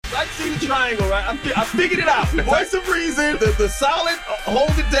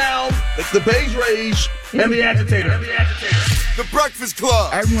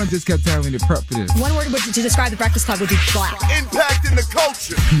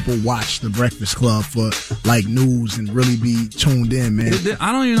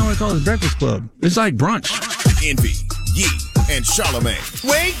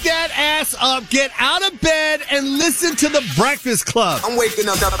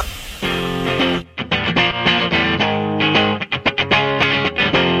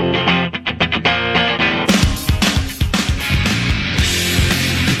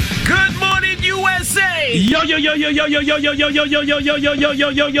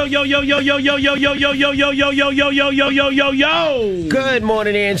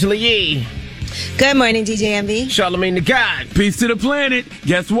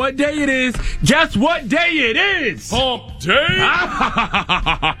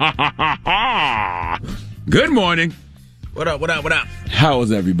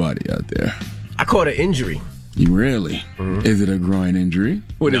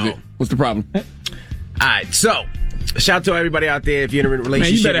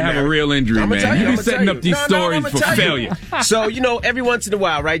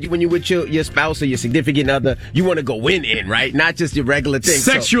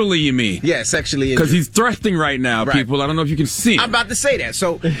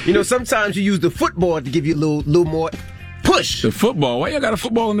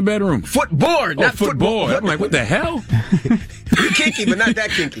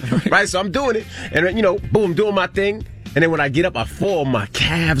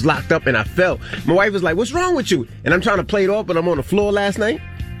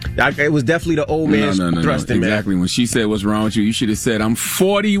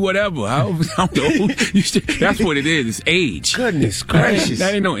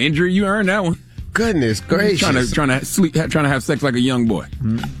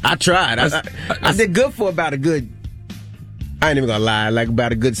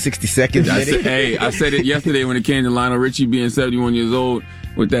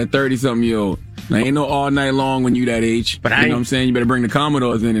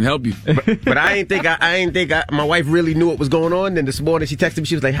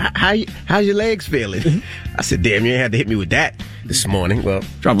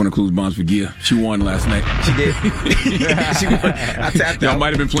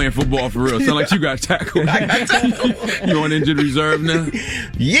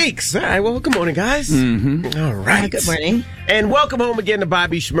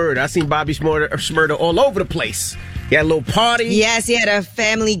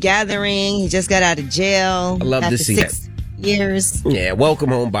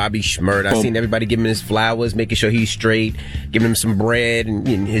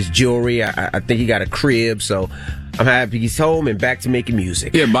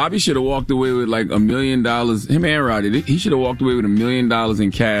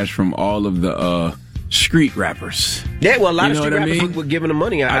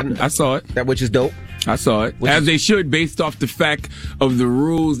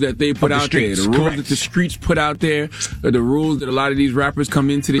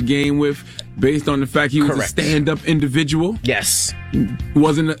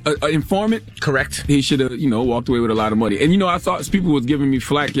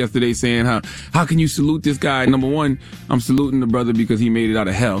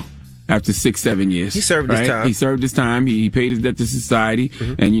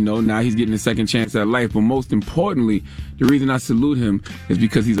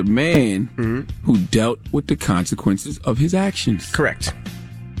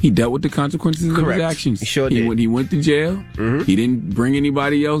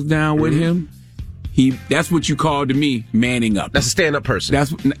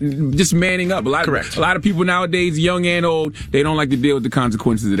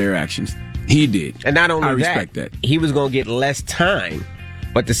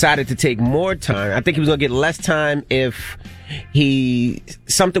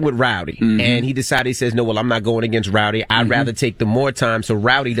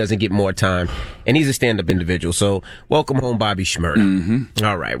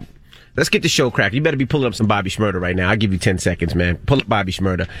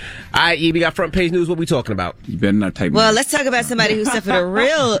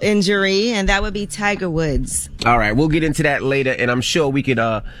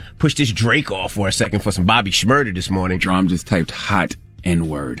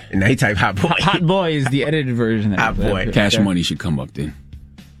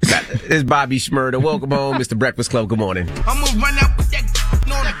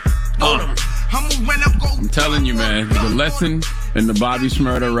telling you, man. The lesson in the Bobby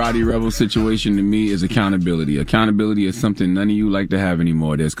Shmurda, Roddy Rebel situation to me is accountability. Accountability is something none of you like to have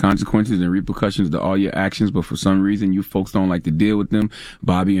anymore. There's consequences and repercussions to all your actions, but for some reason you folks don't like to deal with them.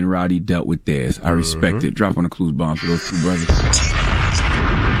 Bobby and Roddy dealt with theirs. I respect it. Drop on a clues bomb for those two brothers.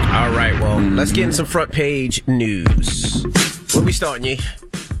 All right, well, let's get in some front page news. Where we starting, Yee?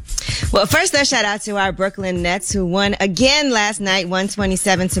 Well, first, let's shout out to our Brooklyn Nets, who won again last night,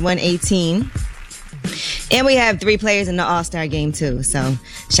 127-118. And we have 3 players in the All-Star game, too. So,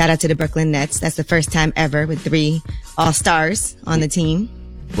 shout out to the Brooklyn Nets. That's the first time ever with 3 All-Stars on the team.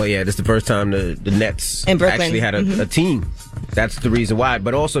 Well, yeah, this is the first time the Nets actually had a team. That's the reason why.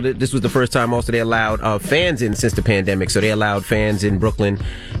 But also, this was the first time also they allowed fans in since the pandemic. So they allowed fans in Brooklyn,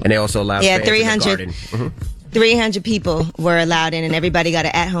 and they also allowed fans 300. in the Garden. 300 people were allowed in, and everybody got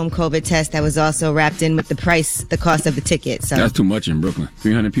an at-home COVID test that was also wrapped in with the cost of the ticket. So that's too much in Brooklyn.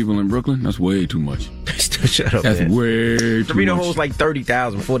 300 people in Brooklyn? That's way too much. Shut up, that's man. Way too much. Dorito holds like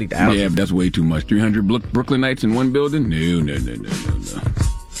 30,000, 40,000. Yeah, but that's way too much. 300 Brooklynites in one building? No.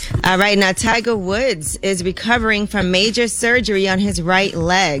 All right, now Tiger Woods is recovering from major surgery on his right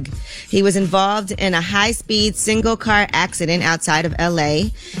leg. He was involved in a high-speed single-car accident outside of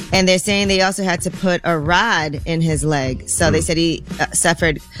L.A., and they're saying they also had to put a rod in his leg. So they said he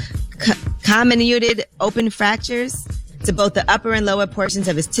suffered comminuted open fractures to both the upper and lower portions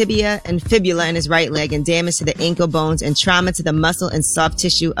of his tibia and fibula in his right leg, and damage to the ankle bones and trauma to the muscle and soft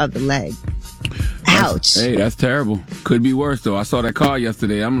tissue of the leg. Ouch. Hey, that's terrible. Could be worse, though. I saw that car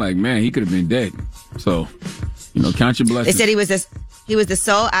yesterday. I'm like, man, he could have been dead. So, count your blessings. They said he was the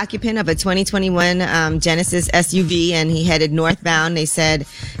sole occupant of a 2021 Genesis SUV, and he headed northbound. They said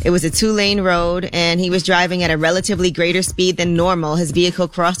it was a 2-lane road, and he was driving at a relatively greater speed than normal. His vehicle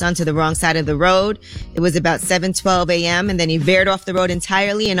crossed onto the wrong side of the road. It was about 7:12 a.m., and then he veered off the road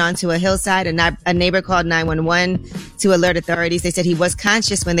entirely and onto a hillside. A neighbor called 911 to alert authorities. They said he was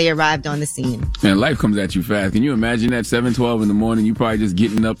conscious when they arrived on the scene. Man, life comes at you fast. Can you imagine that? 7:12 in the morning, you probably just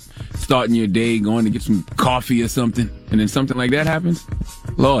getting up, starting your day, going to get some coffee or something, and then something like that happens?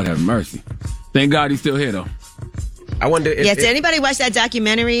 Lord have mercy. Thank God he's still here, though. I wonder if... did anybody watch that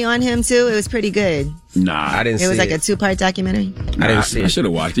documentary on him, too? It was pretty good. Nah. I didn't see it. It was like a 2-part documentary. I didn't see it. I should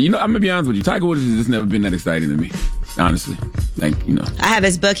have watched it. I'm going to be honest with you. Tiger Woods has just never been that exciting to me. Honestly. I have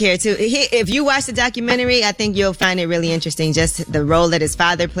his book here, too. If you watch the documentary, I think you'll find it really interesting. Just the role that his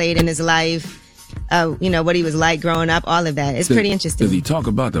father played in his life, what he was like growing up, all of that. It's pretty interesting. Does he talk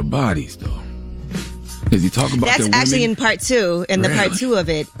about the bodies, though? Does he talk about That's actually in part 2, in the part 2 of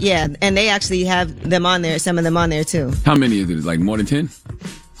it. Yeah, and they actually have them on there, some of them on there, too. How many is it? Like more than 10?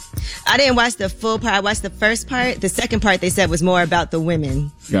 I didn't watch the full part. I watched the first part. The second part, they said, was more about the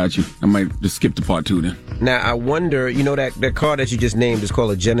women. Got you. I might just skip to part 2 then. Now, I wonder, that car that you just named is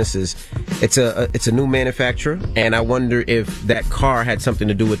called a Genesis. It's a new manufacturer, and I wonder if that car had something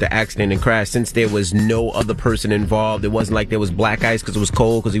to do with the accident and crash, since there was no other person involved. It wasn't like there was black ice because it was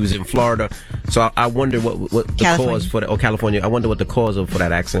cold, because he was in Florida. So I wonder what the cause for California. I wonder what the cause for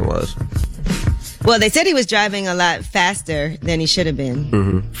that accident was. Well, they said he was driving a lot faster than he should have been.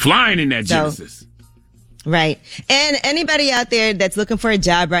 Mm-hmm. Flying in that Genesis. Right. And anybody out there that's looking for a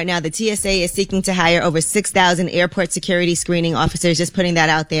job right now, the TSA is seeking to hire over 6,000 airport security screening officers. Just putting that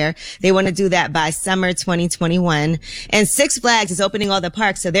out there. They want to do that by summer 2021. And Six Flags is opening all the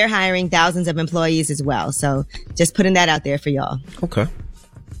parks, so they're hiring thousands of employees as well. So just putting that out there for y'all. Okay.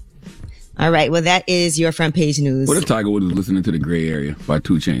 All right. Well, that is your front page news. What if Tiger Woods was listening to The Gray Area by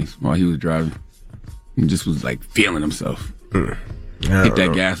 2 Chainz while he was driving? And just was like feeling himself. Hit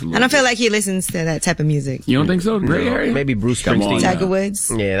that gas a little. I don't feel like he listens to that type of music. You don't think so? Gray Area? Maybe Bruce Springsteen. Tiger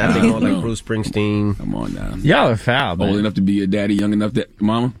Woods? Yeah, I think more like Bruce Springsteen. Come on now. Y'all are foul, man. Old enough to be your daddy, young enough to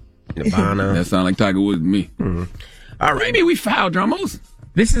mama? Nirvana. That sound like Tiger Woods to me. Mm-hmm. All right. Maybe we foul, Dramos.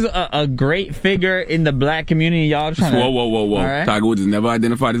 This is a great figure in the black community. Y'all trying Whoa. Right. Tiger Woods is never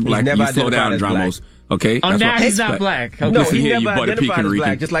identified as black. You slow down, Dramos. Okay? Oh, now he's not black. Okay. No, Listen he here, never you identified as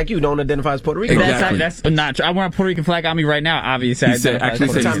black, just like you don't identify as Puerto Rican. Exactly. That's not true. I want a Puerto Rican flag on me right now, obviously.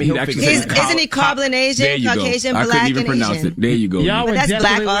 Isn't he Cobbling Asian, Caucasian, I black, couldn't even pronounce Asian? it. There you go. Y'all But were that's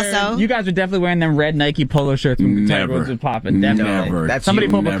black wearing, also. You guys were definitely wearing them red Nike polo shirts when Tiger Woods was popping. Definitely. Never. Somebody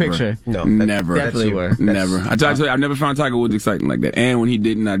pull up a Never. picture. No, never. Definitely were. Never. I tell you, I've never found Tiger Woods exciting like that. And when he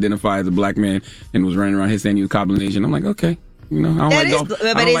didn't identify as a black man and was running around here saying he was Cobbling Asian, I'm like, okay. I don't like golf.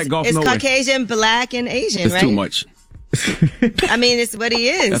 I don't like golf it's no way. Caucasian, black, and Asian, It's right? too much. I mean, it's what he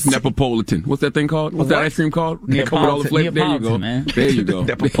is. That's Neapolitan. What's that thing called? What's that ice cream called? Come with all the flavor. There you go. Man. There you go.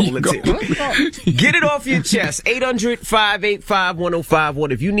 Neapolitan. Get it off your chest.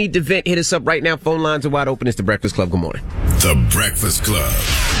 800-585-1051. If you need to vent, hit us up right now. Phone lines are wide open. It's The Breakfast Club. Good morning. The Breakfast Club.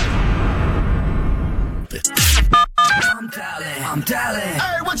 I'm dialing.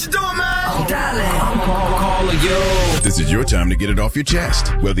 Hey, what you doing, man? I'm dialing. I'm calling you. This is your time to get it off your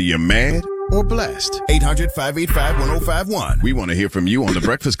chest, whether you're mad or blessed. 800-585-1051. We want to hear from you on The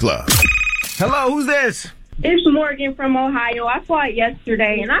Breakfast Club. Hello, who's this? It's Morgan from Ohio. I fought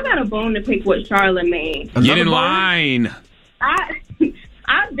yesterday, and I got a bone to pick with Charlamagne. Get in line.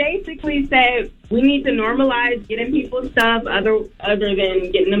 I basically said we need to normalize getting people stuff other than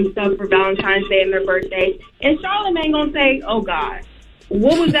getting them stuff for Valentine's Day and their birthday. And Charlamagne gonna say, "Oh God,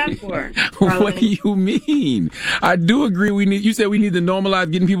 what was that for?" What do you mean? I do agree. You said we need to normalize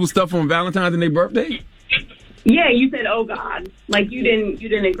getting people stuff on Valentine's and their birthday. Yeah, you said, "Oh God," like you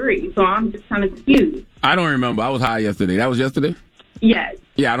didn't agree. So I'm just kind of confused. I don't remember. I was high yesterday. That was yesterday? Yes.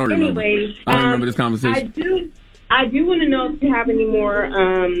 Yeah, I don't remember. Anyways, I don't remember this conversation. I do want to know if you have any more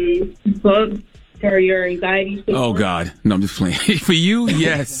books for your anxiety support. Oh God, no, I'm just playing. For you,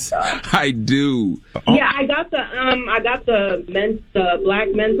 yes, I do. Yeah, I got the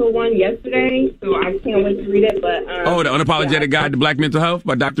Black Mental one yesterday, so I can't wait to read it. But the Unapologetic Guide to Black Mental Health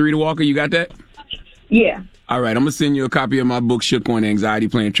by Dr. Rita Walker. You got that? Yeah. All right, I'm gonna send you a copy of my book, Shook on Anxiety,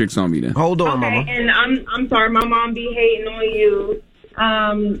 Playing Tricks on Me. Then hold on, okay, Mama. And I'm sorry, my mom be hating on you.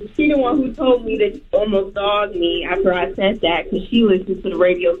 She the one who told me to almost dog me after I said that because she listens to the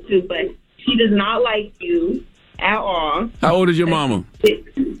radio too, but she does not like you at all. How old is your mama?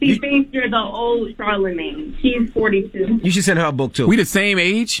 She thinks you're the old Charlamagne. She's 42. You should send her a book too. We the same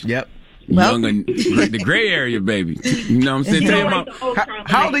age? Yep. Young and the gray area, baby. You know what I'm saying? Tell your mom.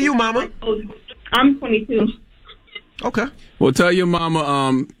 How old are you, Mama? I'm 22. Okay. Well, tell your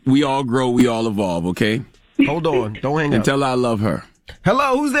mama, we all grow, we all evolve, okay? Hold on. Don't hang up. And tell her I love her.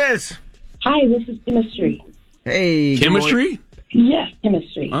 Hello, who's this? Hi, this is Chemistry. Hey. Chemistry? Yes,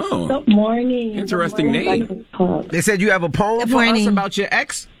 Chemistry. Oh. Good morning. Interesting name. They said you have a poem for us about your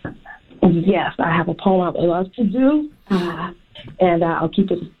ex? Yes, I have a poem I would love to do, and I'll keep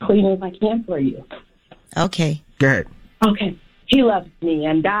it as clean as I can for you. Okay. Go ahead. Okay. He loves me,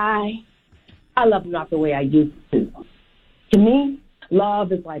 and I love him not the way I used to. To me,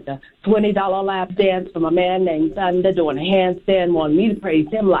 love is like a $20 lap dance from a man named Thunder doing a handstand, wanting me to praise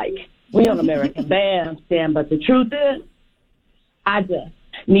him like we on American Bandstand. But the truth is, I just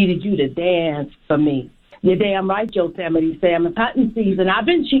needed you to dance for me. You're damn right, Yosemite Sam. It's hunting season. I've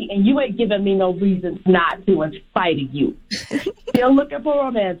been cheating. You ain't giving me no reasons not to in spite of you. Still looking for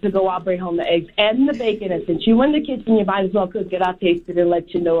romance to go out, bring home the eggs and the bacon. And since you in the kitchen, you might as well cook it. I'll taste it and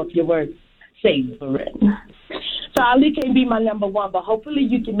let you know if you're worth savoring. Charlie can't be my number one, but hopefully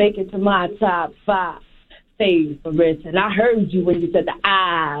you can make it to my top 5 favorites. And I heard you when you said the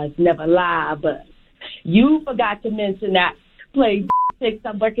eyes never lie, but you forgot to mention that play 6.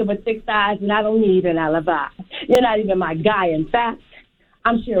 I'm working with 6 eyes, and I don't need an alibi. You're not even my guy. In fact,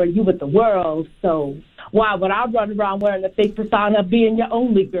 I'm sharing you with the world. So why would I run around wearing a fake persona, being your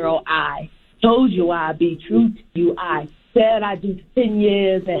only girl? I told you I'd be true to you. I said I'd do 10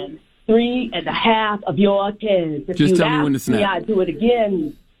 years and 3.5 of your kids. If just you tell me when to snap. I'd do it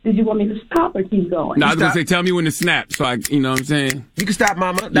again. Did you want me to stop or keep going? No, I was going to say, tell me when to snap. So you know what I'm saying? You can stop,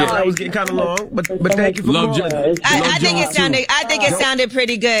 Mama. That was getting kind of long, but thank you for calling. I think it sounded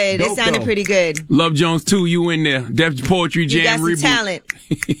pretty good. It sounded pretty good. Love Jones 2, you in there. Def Poetry Jam Reboot. You got some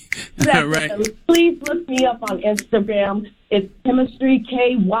talent. Right. Please look me up on Instagram. It's Chemistry,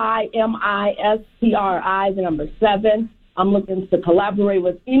 KYMISTRI, the number 7. I'm looking to collaborate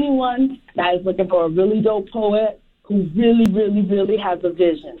with anyone that is looking for a really dope poet who really, really, really has a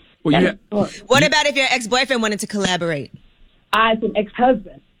vision. Well, what about if your ex-boyfriend wanted to collaborate? I have an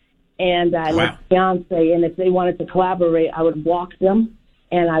ex-husband and a fiance, and if they wanted to collaborate, I would walk them,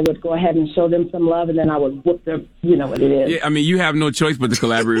 and I would go ahead and show them some love, and then I would whoop their, you know what it is. Yeah, I mean, you have no choice but to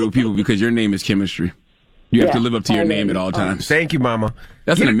collaborate with people because your name is Chemistry. You have to live up to your name at all times. Thank you, Mama.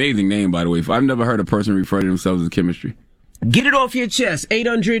 That's an amazing name, by the way. I've never heard a person refer to themselves as Chemistry. Get it off your chest.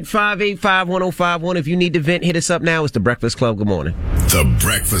 800-585-1051. If you need to vent, hit us up now. It's The Breakfast Club. Good morning. The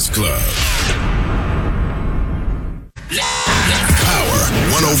Breakfast Club. Power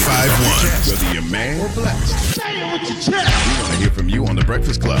 105.1. Whether you're mad or blessed. Say it with your chest. We want to hear from you on The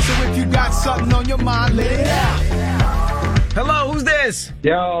Breakfast Club. So if you got something on your mind, let it out. Hello, who's this?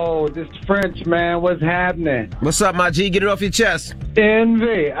 Yo, this French, man. What's happening? What's up, my G? Get it off your chest.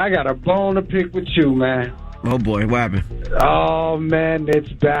 Envy, I got a bone to pick with you, man. Oh, boy. What happened? Oh, man, this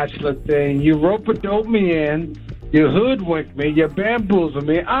bachelor thing. You rope-a-dope me in. You hoodwink me. You bamboozle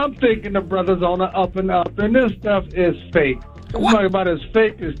me. I'm thinking the brother's on the up and up, and this stuff is fake. Talking about as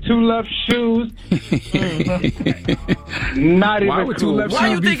fake as 2 left shoes. Not even cool. 2 left shoes? Why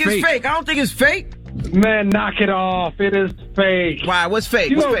you think it's fake? I don't think it's fake. Man, knock it off. It is fake. Why? What's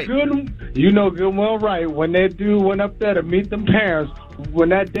fake? You What's know, fake? you know good and well right. When that dude went up there to meet them parents, when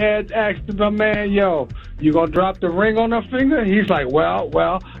that dad asked my man, yo, you gonna drop the ring on her finger? He's like,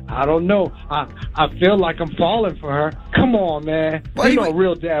 well, I don't know. I feel like I'm falling for her. Come on, man. Well, you know, a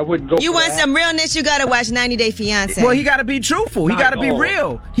real dad wouldn't go. You for want that. some realness? You gotta watch 90 Day Fiance. Well, he gotta be truthful. He gotta be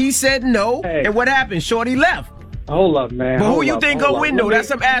real. He said no, and what happened? Shorty left. Hold up, man. But who you think go win, though? That's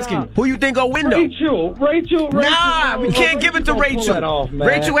what I'm asking. Who you think go win, though? Rachel. Nah, we can't give it to Rachel.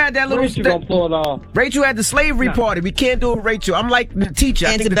 Rachel had that little... Rachel gonna pull it off. Rachel had the slavery party. We can't do it with Rachel. I'm like the teacher.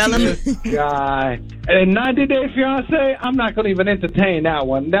 I think the teacher... Guy. And 90 Day Fiance, I'm not gonna even entertain that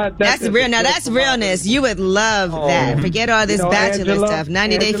one. That's real. Now, that's realness. You would love that. Forget all this bachelor Angela, stuff.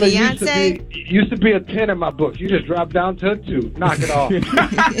 90 Day Angela Fiance? used to be a 10 in my book. You just dropped down to a 2. Knock it off. Lord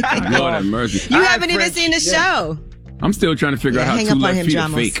have mercy. You haven't even seen the show. I'm still trying to figure out how hang 2 up on left him, feet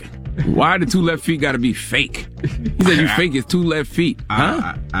dramas. are fake. Why the 2 left feet got to be fake? He said you fake is 2 left feet.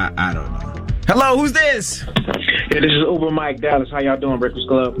 Huh? I don't know. Hello, who's this? Yeah, this is Uber Mike Dallas. How y'all doing, Breakfast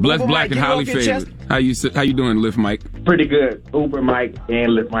Club? Blessed, Black, and highly favored. How you doing, Lift Mike? Pretty good. Uber Mike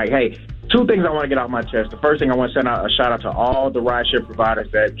and Lift Mike. Hey, 2 things I want to get off my chest. The first thing, I want to send out a shout out to all the rideshare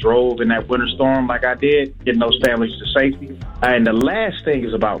providers that drove in that winter storm like I did, getting those families to safety. And the last thing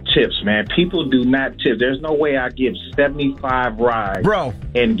is about tips, man. People do not tip. There's no way I give 75 rides, bro,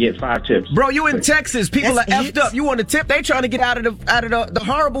 and get 5 tips. Bro, you in Texas? People are effed up. You want a tip? They trying to get out of the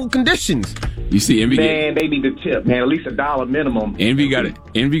horrible conditions. You see, Envy. Man, they need to tip, man. At least $1 minimum. Envy got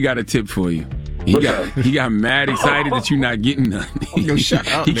a tip for you. He got mad excited that you're not getting none. Yo, shut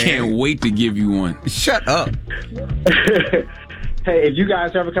up, He man. can't wait to give you one. Shut up. Hey, if you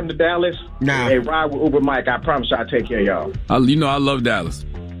guys ever come to Dallas, hey, ride with Uber Mike. I promise you I'll take care of y'all. I love Dallas.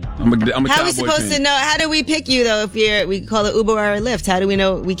 I'm a How are we Cowboy supposed fan. to know? How do we pick you, though, if we call it Uber or a Lyft? How do we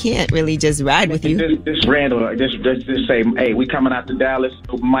know we can't really just ride with you? This random, just say, hey, we coming out to Dallas.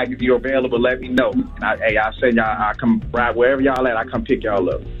 Uber Mike, if you're available, let me know. I'll send y'all, I'll come ride wherever y'all at. I'll come pick y'all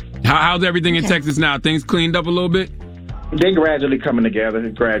up. How's everything in Texas now? Things cleaned up a little bit? They gradually coming together,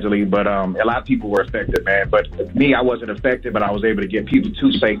 but a lot of people were affected, man. But me, I wasn't affected, but I was able to get people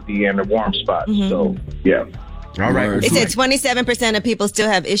to safety and the warm spots. Mm-hmm. So, yeah. All right. It said 27% of people still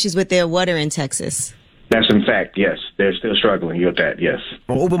have issues with their water in Texas. That's in fact, yes. They're still struggling with that, yes.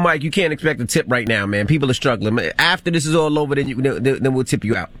 Well, Uber Mike, you can't expect a tip right now, man. People are struggling. After this is all over, then we'll tip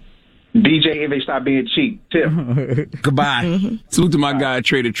you out. DJ, if they stop being cheap, tip. Goodbye. Mm-hmm. Salute to my guy,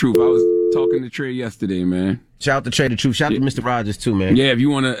 Trader Truth. I was talking to Trey yesterday, man. Shout out to Trader Truth. Shout out to Mr. Rogers too, man. Yeah, if you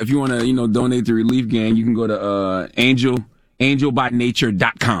wanna, donate to Relief Gang, you can go to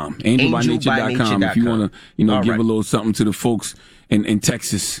angelbynature.com. Angelbynature.com if you wanna, give a little something to the folks in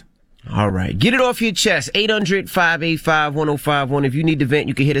Texas. All right. Get it off your chest. 800-585-1051. If you need to vent,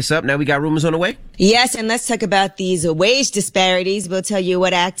 you can hit us up. Now we got rumors on the way. Yes, and let's talk about these wage disparities. We'll tell you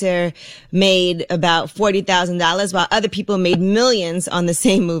what actor made about $40,000 while other people made millions on the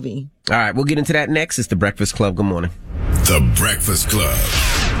same movie. All right, we'll get into that next. It's The Breakfast Club. Good morning. The Breakfast Club.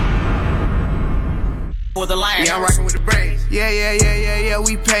 For the line. Yeah, I'm rocking with the braids. Yeah,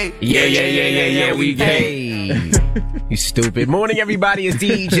 we pay. Yeah, we pay. You stupid. Morning, everybody. It's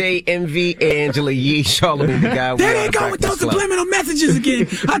DJ Envy, Angela Yee, Charlamagne the Guy. There they go with those subliminal messages again.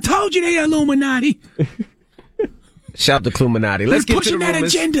 I told you they Illuminati. Shout out to Illuminati. Let's get to the that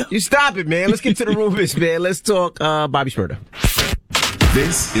rumors. agenda? You stop it, man. Let's get to the rumors, man. Let's talk Bobby Shmurda.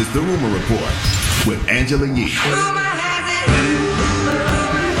 This is the Rumor Report with Angela Yee.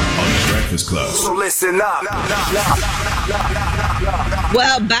 On The Breakfast Club. So listen up.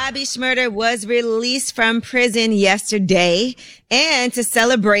 Well, Bobby Shmurda was released from prison yesterday, and to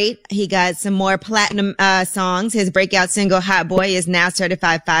celebrate, he got some more platinum songs. His breakout single, Hot Boy, is now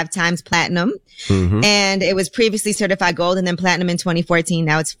certified 5 times platinum. Mm-hmm. And it was previously certified gold and then platinum in 2014.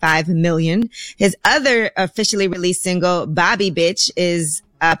 Now it's 5 million. His other officially released single, Bobby Bitch, is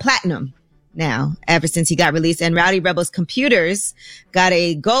platinum now, ever since he got released. And Rowdy Rebel's Computers got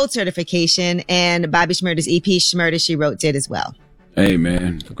a gold certification, and Bobby Shmurda's EP, Shmurda She Wrote, did as well. Hey,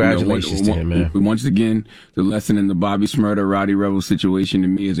 man. Congratulations to him, man. Once again, the lesson in the Bobby Shmurda, Rowdy Rebel situation to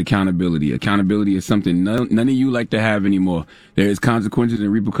me is accountability. Accountability is something none of you like to have anymore. There is consequences and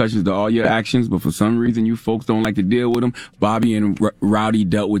repercussions to all your actions, but for some reason you folks don't like to deal with them. Bobby and Rowdy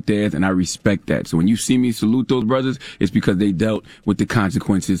dealt with theirs, and I respect that. So when you see me salute those brothers, it's because they dealt with the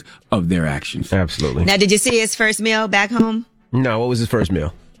consequences of their actions. Absolutely. Now, did you see his first meal back home? No, what was his first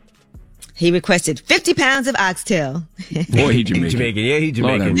meal? He requested 50 pounds of oxtail. Boy, he Jamaican. Yeah, he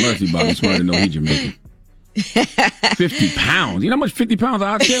Jamaican. Lord have mercy, Bobby Shmurda. No, he Jamaican. 50 pounds. You know how much 50 pounds of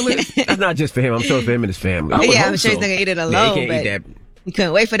oxtail is? That's not just for him. I'm sure for him and his family. Yeah, I'm sure he's not going to eat it alone. Yeah, he can't eat that. You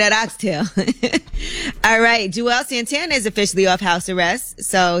couldn't wait for that oxtail. All right. Joel Santana is officially off house arrest.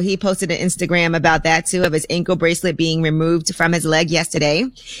 So he posted an Instagram about that too, of his ankle bracelet being removed from his leg yesterday.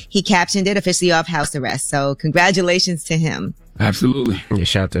 He captioned it officially off house arrest. So congratulations to him. Absolutely. Yeah,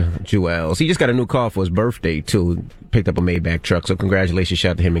 shout out to Joel. He just got a new car for his birthday too. Picked up a Maybach truck. So congratulations.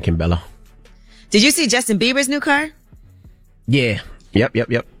 Shout out to him and Kimbella. Did you see Justin Bieber's new car? Yeah.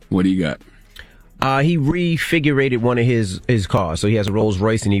 Yep. What do you got? He refigurated one of his cars. So he has a Rolls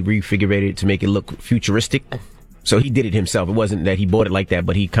Royce and he refigurated it to make it look futuristic. So he did it himself. It wasn't that he bought it like that,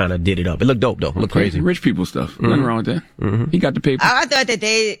 but he kind of did it up. It looked dope though. It looked crazy. Rich people stuff. Nothing wrong with that. He got the paper. I thought that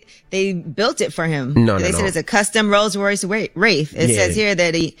they built it for him. No. They said it's a custom Rolls Royce Wraith. It says here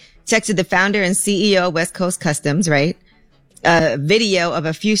that he texted the founder and CEO of West Coast Customs, right? A video of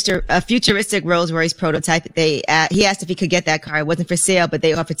a futuristic Rolls Royce prototype. He asked if he could get that car. It wasn't for sale, but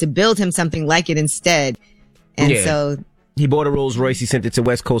they offered to build him something like it instead. And so he bought a Rolls Royce. He sent it to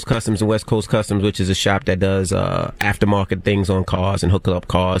West Coast Customs, and West Coast Customs, which is a shop that does aftermarket things on cars and hook up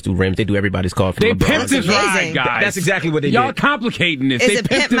cars, do rims. They do everybody's car. They pimped his ride, guys. That's exactly what they did. Y'all complicating this. It's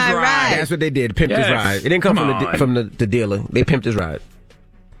they pimped his ride. That's what they did. Pimped his ride. It didn't come from the dealer. They pimped his ride.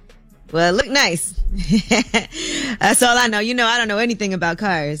 Well, it looked nice. That's all I know. You know, I don't know anything about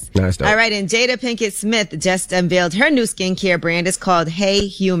cars. Nice. All right. And Jada Pinkett Smith just unveiled her new skincare brand. It's called Hey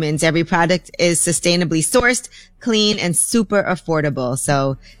Humans. Every product is sustainably sourced, clean, and super affordable.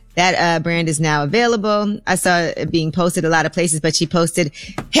 So that brand is now available. I saw it being posted a lot of places, but she posted,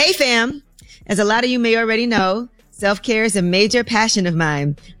 "Hey fam, as a lot of you may already know, self-care is a major passion of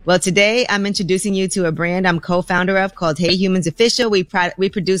mine. Well, today I'm introducing you to a brand I'm co-founder of called Hey Humans Official. We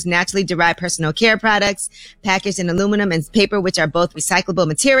produce naturally derived personal care products packaged in aluminum and paper, which are both recyclable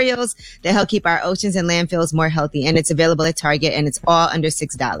materials that help keep our oceans and landfills more healthy. And it's available at Target, and it's all under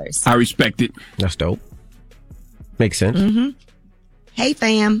 $6. I respect it. That's dope. Makes sense. Hey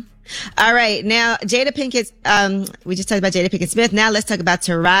fam. All right. Now, Jada Pinkett, we just talked about Jada Pinkett Smith. Now let's talk about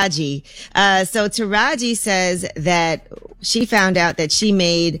Taraji. So Taraji says that she found out that she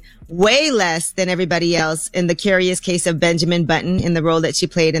made way less than everybody else in The Curious Case of Benjamin Button, in the role that she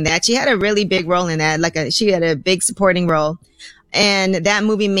played in that. She had a really big role in that, she had a big supporting role. And that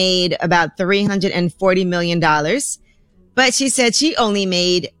movie made about $340 million. But she said she only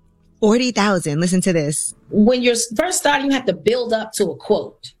made $40,000. Listen to this. When you're first starting, you have to build up to a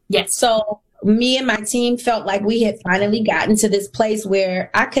quote. Yes. So me and my team felt like we had finally gotten to this place where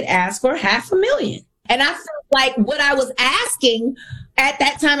I could ask for $500,000. And I felt like what I was asking at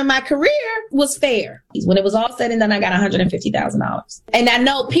that time in my career was fair. When it was all said and done, I got $150,000. And I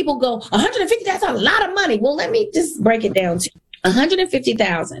know people go, $150,000, that's a lot of money. Well, let me just break it down to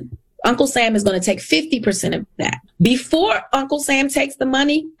 $150,000. Uncle Sam is going to take 50% of that. Before Uncle Sam takes the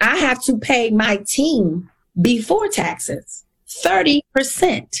money, I have to pay my team before taxes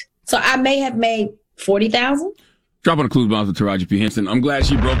 30%. So I may have made $40,000. Dropping a clues bomb to Taraji P. Henson. I'm glad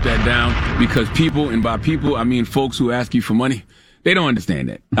she broke that down, because people, and by people, I mean folks who ask you for money, they don't understand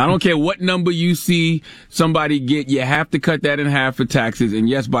that. I don't care what number you see somebody get, you have to cut that in half for taxes. And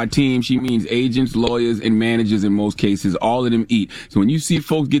yes, by team, she means agents, lawyers, and managers in most cases. All of them eat. So when you see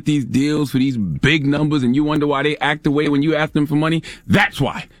folks get these deals for these big numbers and you wonder why they act the way when you ask them for money, that's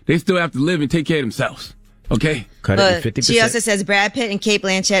why. They still have to live and take care of themselves. Okay? Cut it in 50%. She also says Brad Pitt and Cate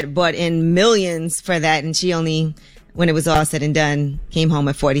Blanchett bought in millions for that, and she only, when it was all said and done, came home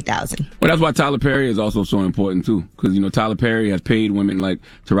with $40,000. Well, that's why Tyler Perry is also so important too, because Tyler Perry has paid women like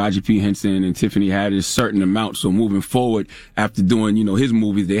Taraji P. Henson and Tiffany Haddish certain amounts. So moving forward, after doing his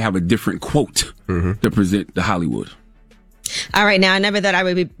movies, they have a different quote to present to Hollywood. All right, now I never thought I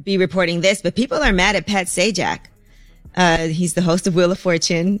would be reporting this, but people are mad at Pat Sajak. He's the host of Wheel of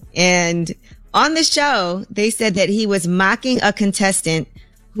Fortune, and on the show, they said that he was mocking a contestant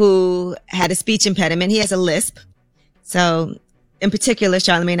who had a speech impediment. He has a lisp. So, in particular,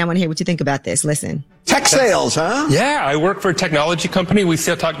 Charlamagne, I want to hear what you think about this. Listen. Tech sales, huh? Yeah, I work for a technology company. We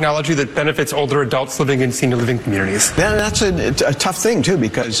sell technology that benefits older adults living in senior living communities. Yeah, that's a tough thing, too,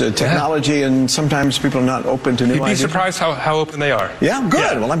 because technology and sometimes people are not open to new ideas. You'd be surprised how open they are. Yeah, good.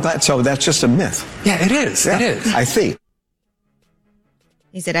 Yeah. Well, I'm glad. So that's just a myth. Yeah, it is. Yeah. It is. I see.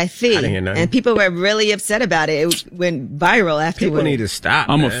 He said, I see. And people were really upset about it. It went viral afterwards. People need to stop.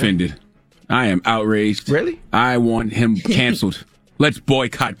 I'm offended. I am outraged. Really? I want him canceled. Let's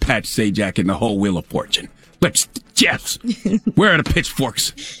boycott Pat Sajak and the whole Wheel of Fortune. Yes. Where are the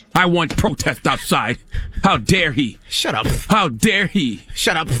pitchforks? I want protest outside. How dare he? Shut up. How dare he?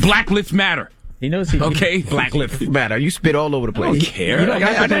 Shut up. Black Lives Matter. He knows he. Okay. Black Lives Matter. You spit all over the place. I don't care.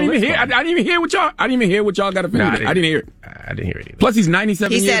 I didn't even hear what y'all. I didn't even hear what y'all got offended. I didn't hear it. I didn't hear it either. Plus, he's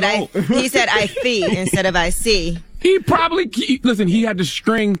 97 years old. He said, I see instead of I see. He had to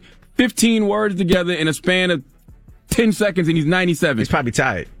string 15 words together in a span of 10 seconds, and he's 97. He's probably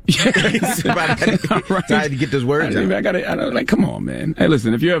tired. He's probably tired to get those words out. I gotta, come on, man. Hey,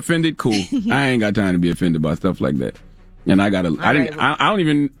 listen, if you're offended, cool. I ain't got time to be offended by stuff like that. And I don't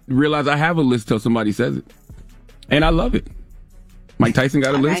even realize I have a list till somebody says it. And I love it. Mike Tyson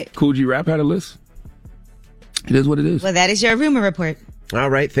got a list. Right. Cool G Rap had a list. It is what it is. Well, that is your rumor report. All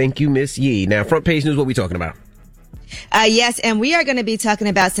right. Thank you, Miss Yee. Now, front page news, what we talking about? Yes, and we are going to be talking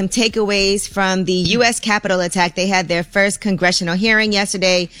about some takeaways from the U.S. Capitol attack. They had their first congressional hearing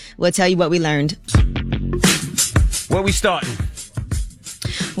yesterday. We'll tell you what we learned. Where we starting?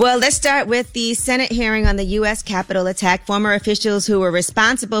 Well, let's start with the Senate hearing on the U.S. Capitol attack. Former officials who were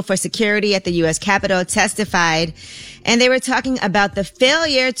responsible for security at the U.S. Capitol testified, and they were talking about the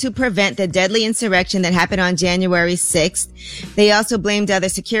failure to prevent the deadly insurrection that happened on January 6th. They also blamed other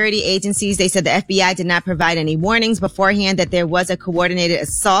security agencies. They said the FBI did not provide any warnings beforehand that there was a coordinated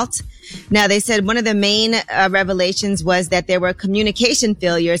assault. Now, they said one of the main revelations was that there were communication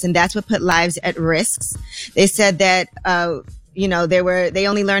failures, and that's what put lives at risk. They said that they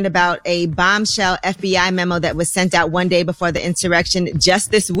only learned about a bombshell FBI memo that was sent out one day before the insurrection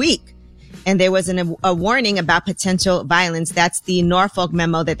just this week. And there was a warning about potential violence. That's the Norfolk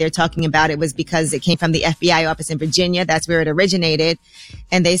memo that they're talking about. It was because it came from the FBI office in Virginia. That's where it originated.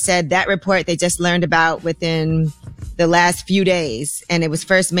 And they said that report they just learned about within the last few days. And it was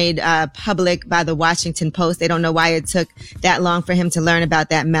first made public by the Washington Post. They don't know why it took that long for him to learn about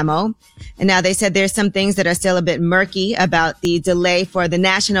that memo. And now they said there's some things that are still a bit murky about the delay for the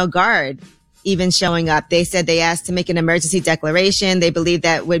National Guard even showing up. They said they asked to make an emergency declaration. They believe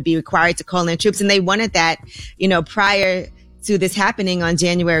that would be required to call in troops. And they wanted that, prior to this happening on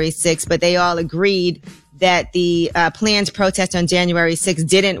January 6th, but they all agreed that the planned protest on January 6th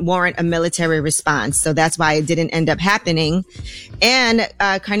didn't warrant a military response. So that's why it didn't end up happening. And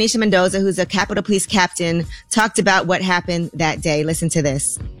Carnisha Mendoza, who's a Capitol Police captain, talked about what happened that day. Listen to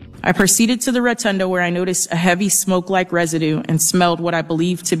this. I proceeded to the rotunda where I noticed a heavy smoke-like residue and smelled what I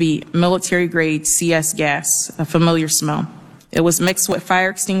believed to be military-grade CS gas, a familiar smell. It was mixed with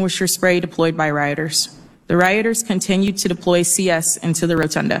fire extinguisher spray deployed by rioters. The rioters continued to deploy CS into the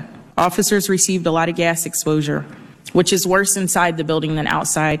rotunda. Officers received a lot of gas exposure, which is worse inside the building than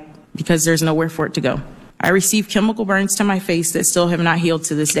outside because there's nowhere for it to go. I received chemical burns to my face that still have not healed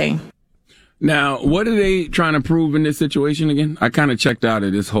to this day. Now, what are they trying to prove in this situation again? I kind of checked out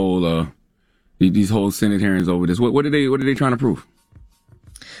of this whole, these whole Senate hearings over this. What are they trying to prove?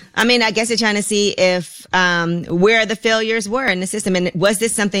 I mean, I guess they're trying to see if, where the failures were in the system. And was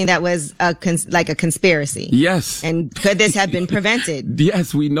this something that was like a conspiracy? Yes. And could this have been prevented?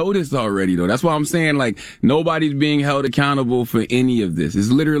 Yes, we know this already, though. That's why I'm saying, nobody's being held accountable for any of this. It's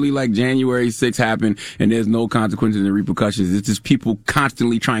literally like January 6th happened and there's no consequences and repercussions. It's just people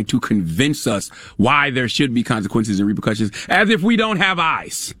constantly trying to convince us why there should be consequences and repercussions, as if we don't have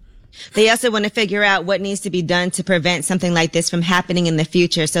eyes. They also want to figure out what needs to be done to prevent something like this from happening in the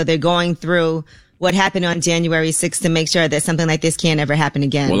future. So they're going through what happened on January 6th to make sure that something like this can't ever happen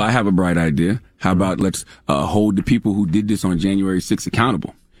again. Well, I have a bright idea. How about let's hold the people who did this on January 6th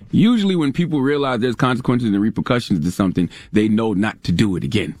accountable? Usually when people realize there's consequences and repercussions to something, they know not to do it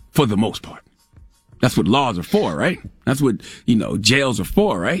again, for the most part. That's what laws are for, right? That's what, jails are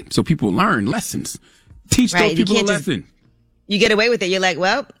for, right? So people learn lessons. Teach those people a lesson. You get away with it. You're like,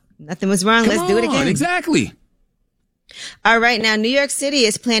 well, nothing was wrong. Let's do it again. Exactly. All right. Now, New York City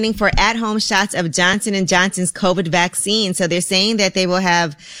is planning for at-home shots of Johnson & Johnson's COVID vaccine. So they're saying that they will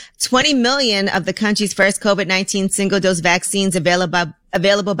have 20 million of the country's first COVID-19 single-dose vaccines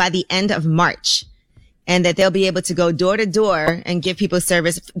available by the end of March. And that they'll be able to go door to door and give people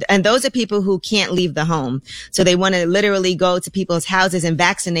service. And those are people who can't leave the home. So they want to literally go to people's houses and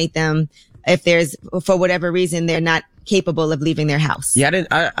vaccinate them if for whatever reason, they're not capable of leaving their house. Yeah,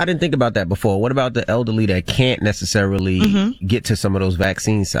 I didn't think about that before. What about the elderly that can't necessarily get to some of those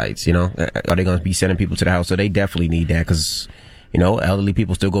vaccine sites? Are they going to be sending people to the house? So they definitely need that because, elderly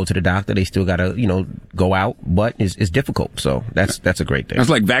people still go to the doctor. They still got to, go out, but it's difficult. So that's a great thing. That's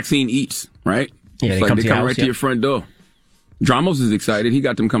like vaccine eats, right? Yeah, they come right to your front door. Dramos is excited. He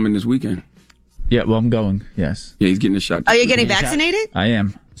got them coming this weekend. Yeah, well, I'm going. Yes. Yeah, he's getting a shot. Are you getting vaccinated? I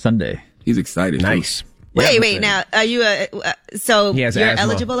am. Sunday. He's excited. Nice. Wait. Now, are you so you're asthma.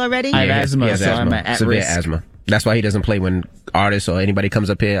 eligible already? I have asthma, so I'm at severe risk. asthma. That's why he doesn't play when artists or anybody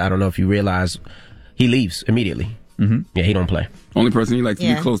comes up here. I don't know if you realize, he leaves immediately. Mm-hmm. Yeah, he don't play. Only person he likes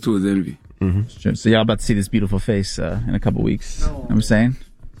to be close to is Envy. Mm-hmm. Sure. So y'all about to see this beautiful face in a couple weeks. No. I'm saying.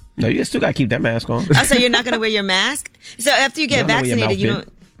 No, you still gotta keep that mask on. Oh, so you're not gonna wear your mask? So after you get vaccinated, you don't.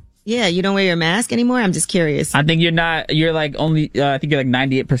 Yeah, you don't wear your mask anymore? I'm just curious. I think you're like only, I think you're like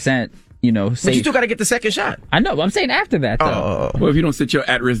 98%, safe. But you still got to get the second shot. I know, but I'm saying after that, though. Well, if you don't sit your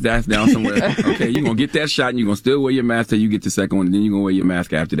at-risk ass down somewhere, okay, you're going to get that shot and you're going to still wear your mask till you get the second one, and then you're going to wear your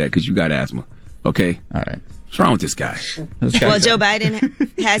mask after that because you got asthma. Okay? All right. What's wrong with this guy? Well, Joe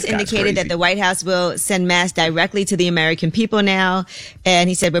Biden has indicated that the White House will send masks directly to the American people now. And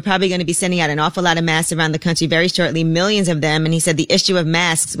he said, we're probably going to be sending out an awful lot of masks around the country very shortly, millions of them. And he said the issue of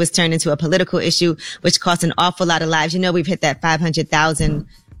masks was turned into a political issue, which cost an awful lot of lives. We've hit that 500,000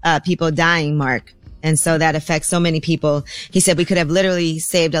 people dying mark. And so that affects so many people. He said we could have literally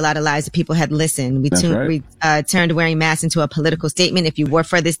saved a lot of lives if people had listened. We turned wearing masks into a political statement. If you were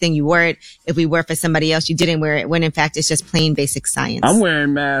for this thing, you wore it. If we were for somebody else, you didn't wear it. When in fact, it's just plain basic science. I'm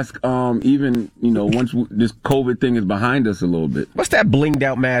wearing masks, even, once this COVID thing is behind us a little bit. What's that blinged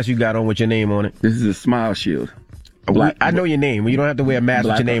out mask you got on with your name on it? This is a Smile Shield. I know your name. You don't have to wear a mask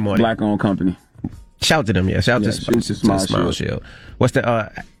with your name on it. Black-owned company. Shout to them, yeah. Shout to Smile Shield. What's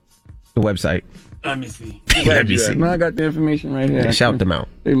the website? Let me see. No, I got the information right here. Yeah, shout them out.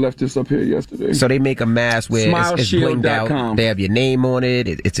 They left this up here yesterday. So they make a mask where it's blinged out. They have your name on it.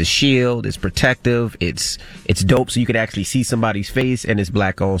 It's a shield. It's protective. It's dope, so you can actually see somebody's face, and it's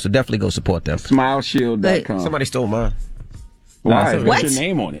black owned. So definitely go support them. SmileShield.com. Somebody stole mine. Why? What? What's your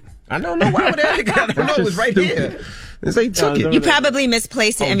name on it? I don't know. Why would they? I don't know. It was right here. They took it. You probably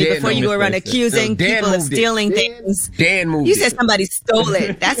misplaced it, Emmy, before you go around accusing people of stealing things. Dan moved You said somebody stole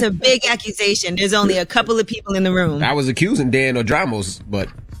it. That's a big accusation. There's only a couple of people in the room. I was accusing Dan or Dramos, but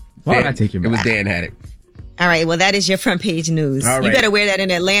why would I take your it was Dan had it. All right, well, that is your front page news. All right. You better wear that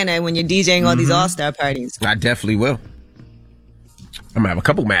in Atlanta when you're DJing all these all-star parties. I definitely will. I'm going to have a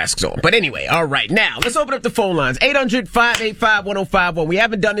couple masks on. But anyway, all right. Now, let's open up the phone lines. 800-585-1051. We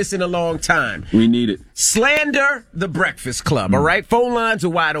haven't done this in a long time. We need it. Slander the Breakfast Club, all right? Phone lines are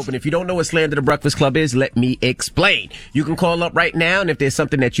wide open. If you don't know what Slander the Breakfast Club is, let me explain. You can call up right now, and if there's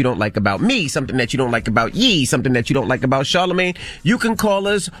something that you don't like about me, something that you don't like about Yee, something that you don't like about Charlamagne, you can call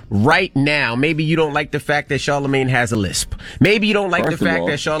us right now. Maybe you don't like the fact that Charlamagne has a lisp. Maybe you don't like the fact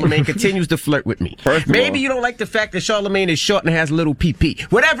that Charlamagne continues to flirt with me. Maybe you don't like the fact that Charlamagne is short and has a little PP.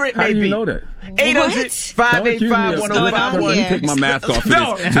 Whatever it may be. How do you know that? 800-585-1051. You take my mask off for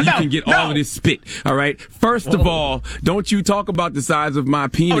this, so you can get all of this spit. All right. First of all, don't you talk about the size of my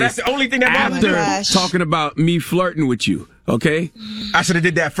penis. Oh, that's the only thing that bothers you. After talking about me flirting with you. Okay. I should have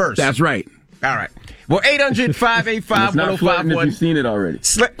did that first. That's right. All right. Well, 800-585-1051. If you've seen it already.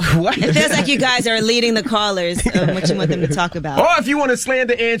 What? It feels like you guys are leading the callers on what you want them to talk about. Or if you want to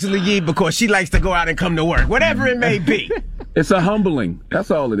slander Angela Yee because she likes to go out and come to work. Whatever it may be. It's a humbling.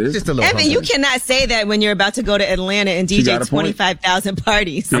 That's all it is. Just a little Evan, you cannot say that when you're about to go to Atlanta and DJ 25,000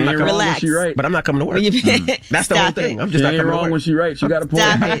 parties. I'm not Relax. Right. But I'm not coming to work. That's the whole thing. I'm just not coming to work. When she right. She got a point.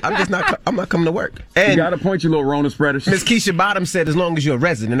 I'm not coming to work. And you got a point, you little Rona spreaders. Miss Keisha Bottom said, as long as you're a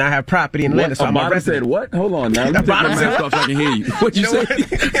resident, and I have property in Atlanta, so I'm a resident. Said what? Hold on now. Let me take my mask off so I can hear you. What you say?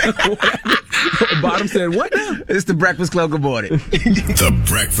 Bottom said what now? It's the Breakfast Club. Good morning. The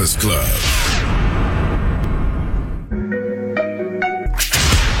Breakfast Club.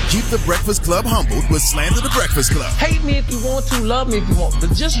 Keep the Breakfast Club humbled with Slander the Breakfast Club. Hate me if you want to, love me if you want,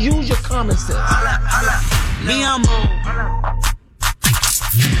 but just use your common sense. Me humble.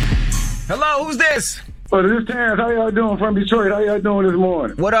 Hello, who's this? Oh, this is Terrence. How y'all doing from Detroit? How y'all doing this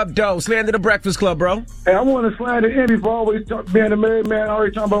morning? What up, Doe? Slander the Breakfast Club, bro. Hey, I want to slander Envy for always being a married man,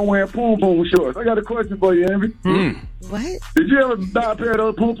 always talking about wearing poom-poom shorts. I got a question for you, Envy. What? Did you ever buy a pair of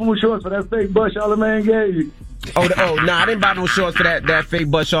those poom-poom shorts for that fake butt Charlamagne gave you? No, I didn't buy no shorts for that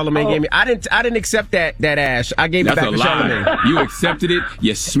fake butt Charlamagne gave me. I didn't accept that ass. I gave it back to Charlamagne. You accepted it.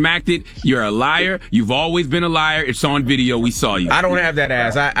 You smacked it. You're a liar. You've always been a liar. It's on video. We saw you. I don't have that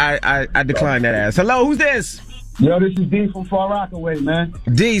ass. I declined that ass. Hello, who's this? Yo, this is D from Far Rockaway, man.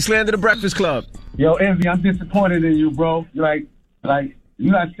 D, Slander the Breakfast Club. Yo, Envy, I'm disappointed in you, bro. Like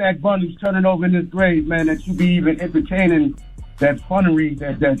you got Stack Bundles turning over in this grave, man, that you be even entertaining that funnery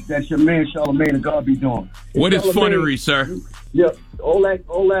that your man Charlamagne the God be doing. What is funnery, sir? Yeah, all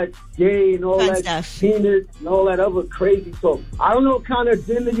that gay and all Fun that stuff. penis and all that other crazy talk. I don't know what kind of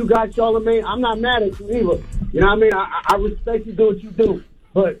agenda you got, Charlamagne. I'm not mad at you either. You know what I mean? I respect you do what you do.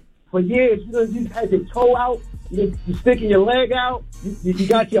 But for years, you had your toe out, you're sticking your leg out, you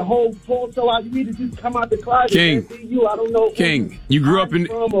got your whole torso out. You need to just come out the closet and see you. I don't know. King, you grew up in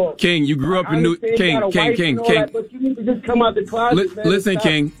New King. But you need to just come out the closet, man. Listen,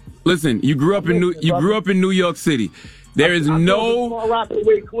 King. Listen, you grew up in New York City. There is no.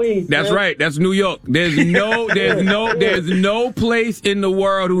 That's right. That's New York. There's no place in the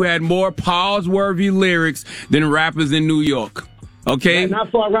world who had more pause-worthy lyrics than rappers in New York. Okay?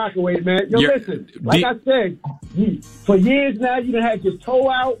 Not Far Rockaway, man. Yo, listen, like I said, for years now, you done had your toe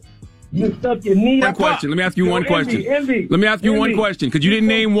out. You stuck your knee One question. Let me ask you one question. Let me ask you one question, because you didn't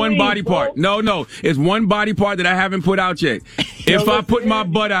name one body part. No. It's one body part that I haven't put out yet. If I put my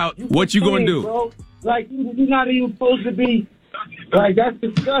butt out, what you gonna do? Bro. Like, you're not even supposed to be, like, that's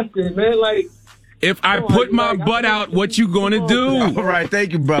disgusting, man. Like, if I put my butt out, what you gonna do? All right,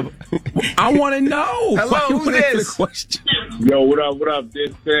 thank you, brother. I want to know. Hello, who's this? Yo, what up?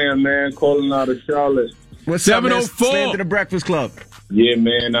 This Sam, man, calling out of Charlotte. What's up, 704? Slam to the Breakfast Club. Yeah,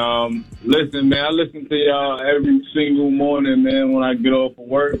 man. Listen, man, I listen to y'all every single morning, man, when I get off of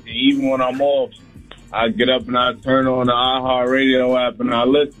work. And even when I'm off, I get up and I turn on the iHeartRadio app and I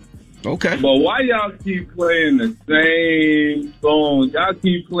listen. Okay. But why y'all keep playing the same songs? Y'all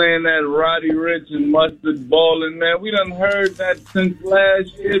keep playing that Roddy Ricch and Mustard Ballin', man. We done heard that since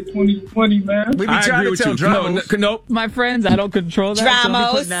last year, 2020, man. We be trying to tell Dramos. Nope. My friends, I don't control that. So don't be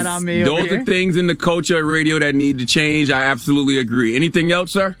putting that on me. Those are things in the culture of radio that need to change. I absolutely agree. Anything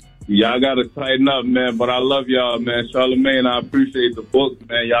else, sir? Y'all got to tighten up, man. But I love y'all, man. Charlamagne, I appreciate the book,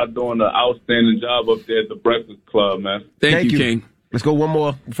 man. Y'all doing an outstanding job up there at the Breakfast Club, man. Thank you, King. Let's go one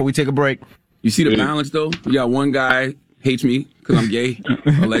more before we take a break. You see the balance, though? You got one guy hates me because I'm gay,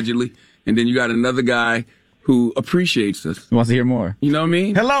 allegedly. And then you got another guy who appreciates us. Wants to hear more. You know what I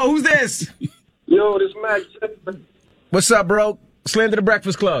mean? Hello, who's this? Yo, this Max. What's up, bro? Slam to the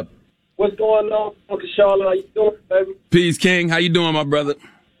Breakfast Club. What's going on, Uncle Charlotte? How you doing, baby? Peace, King. How you doing, my brother?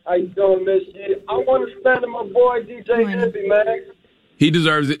 How you doing, Miss G? I want to stand to my boy, DJ Envy, man. He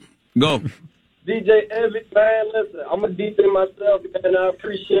deserves it. Go. DJ Envy, man, listen, I'm a DJ myself, and I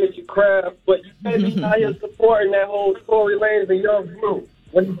appreciate your craft, but you can't be out here supporting that whole Tory Lanez and Young Blue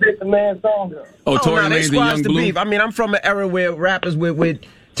when you get the man's song. Oh, Tory they Lanez and squash Young the Blue? beef. I mean, I'm from an era where rappers would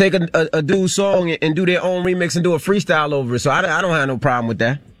take a dude's song and do their own remix and do a freestyle over it, so I don't have no problem with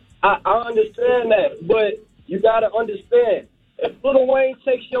that. I understand that, but you got to understand, if Lil Wayne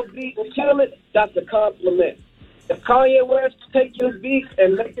takes your beat and kill it, that's a compliment. If Kanye West take your beat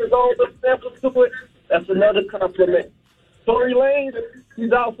and make his own little sample to it, that's another compliment. Tory Lanez,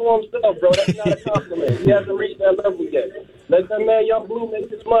 he's out for himself, bro. That's not a compliment. He hasn't reached that level yet. Let that man Young Blue make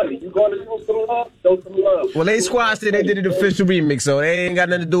his money. You going to show some love? Show some love. Well, they squashed it. They did an official remix, so they ain't got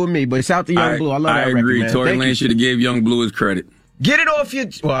nothing to do with me. But it's out to Young Blue. I love that record, agree. man. Tory Thank Lanez you. should have gave Young Blue his credit. Get it off your...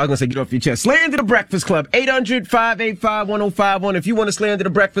 Well, I was going to say get it off your chest. Slam to the Breakfast Club. 800-585-1051. If you want to slam to the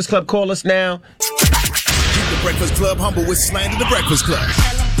Breakfast Club, call us now. Keep the Breakfast Club humble with Slam to the Breakfast Club.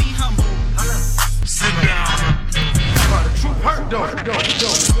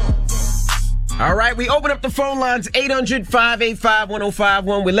 All right, we open up the phone lines,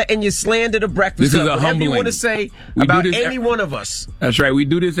 800-585-1051. We're letting you slander the Breakfast Club. This is a Whatever humbling. you want to say We about do this any one of us. That's right. We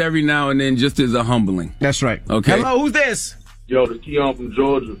do this every now and then just as a humbling. That's right. Okay. Hello, who's this? Yo, this Keon from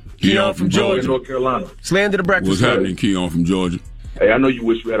Georgia. Keon from Georgia. North Carolina. Slander the Breakfast What's Club. happening, Keon from Georgia? Hey, I know you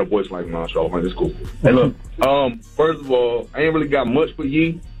wish you had a voice like mine, Charlamagne. It's cool. Hey, look. First of all, I ain't really got much for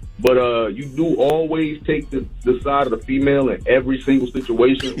ye, but you do always take the side of the female in every single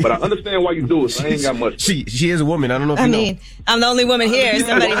situation. But I understand why you do it. So I ain't got much. She is a woman. I don't know if you know. I'm the only woman here.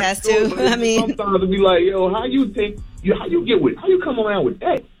 Somebody has to. I mean, sometimes it be like, yo, how you get with? How you come around with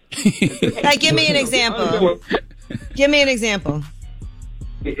that? like, give me an example. Give me an example.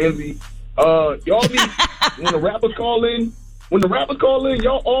 Envy. Y'all need when the rappers call in. When the rappers call in,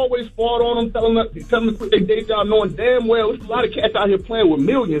 y'all always fought on them, telling them to quit their day job, knowing damn well there's a lot of cats out here playing with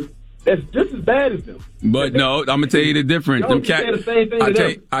millions that's just as bad as them. But no, I'm gonna tell you the difference. Y'all say the same thing to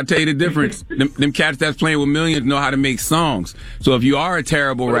them. I tell you the difference. them cats that's playing with millions know how to make songs. So if you are a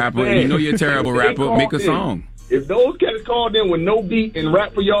terrible rapper, and you know you're a terrible rapper, make a song. If those cats called in with no beat and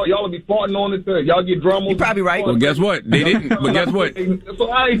rap for y'all would be farting on it. Y'all get drummers. You're probably right. Well, guess what? They didn't. But guess what?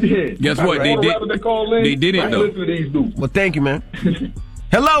 So I did. Guess what? They did. They didn't though. Listen to these dudes. Well, thank you, man.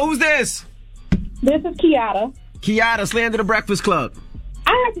 Hello, who's this? This is Kiata. Kiata, slander the Breakfast Club.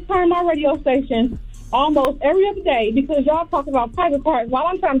 I have to turn my radio station almost every other day because y'all talk about private parts while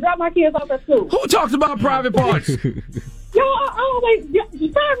I'm trying to drop my kids off at school. Who talks about private parts? Y'all 5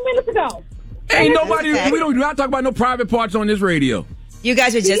 minutes ago. Ain't nobody. We do not talk about no private parts on this radio. You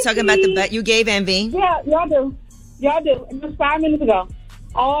guys were just talking about the bet you gave Envy. Yeah, y'all do. Just 5 minutes ago.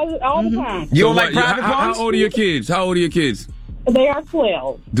 All the time. You don't like private parts? How old are your kids? They are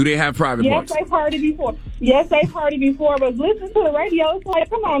 12. Do they have private parts? Yes, they've heard it before. But listen to the radio. It's like,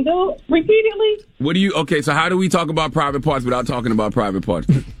 come on, dude. Repeatedly. Okay, so how do we talk about private parts without talking about private parts?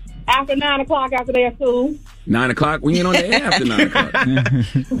 After 9 o'clock, after they're at school. 9 o'clock? We ain't on the air after 9 o'clock.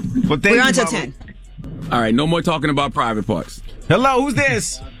 We're on till 10. All right, no more talking about private parts. Hello, who's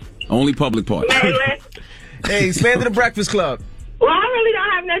this? Only public parts. Hey, slander the Breakfast Club. Well, I really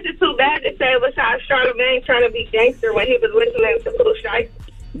don't have nothing too bad to say besides Charlamagne trying to be gangster when he was listening to Pooh Shiesty.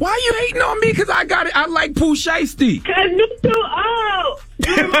 Why you hating on me? Because I got it. I like Pooh Shiesty. Because you too old.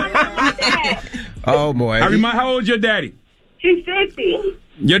 You remind me of my dad. Oh, boy. How old's your daddy? He's 50.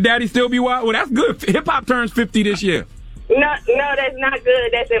 Your daddy still be wild? Well, that's good. Hip-hop turns 50 this year. No, that's not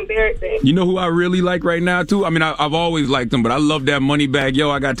good. That's embarrassing. You know who I really like right now, too? I mean, I've always liked him, but I love that Moneybagg Yo,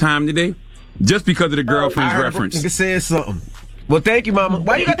 I Got Time Today. Just because of the girlfriend's reference. You said something. Well, thank you, Mama.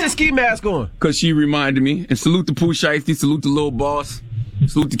 Why you got this ski mask on? Because she reminded me. And salute to Pooh Shiesty, salute to Lil Boss,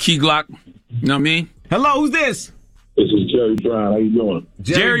 salute to Key Glock. You know what I mean? Hello, who's this? This is Jerry Brown. How you doing?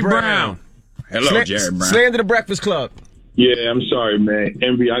 Jerry Brown. Hello, Jerry Brown. Slander the Breakfast Club. Yeah, I'm sorry, man.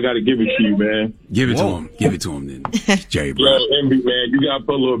 Envy, I got to give it to you, man. Give it to him. Give it to him, then. Jerry Brown. Yo, Envy, man, you got to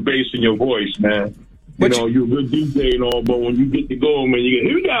put a little bass in your voice, man. You know, you're a good DJ and all, but when you get to go, man, you get,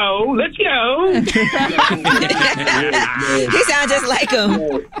 here we go, let's go. He sounds just like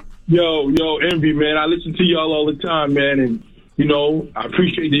him. Yo, Envy, man, I listen to y'all all the time, man, and, you know, I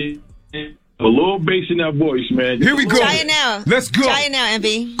appreciate it. A little bass in that voice, man. Here we go. Try it now. Let's go. Try it now,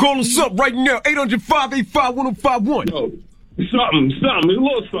 Envy. Call us up right now, 800-585-1051. Yo, something. It's a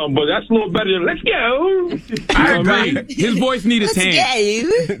little something, but that's a little better than let's go. I agree. His voice need a Let's tan. go.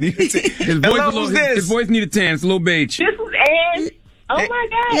 His voice need a tan. It's a little beige. This is Ann. Oh, my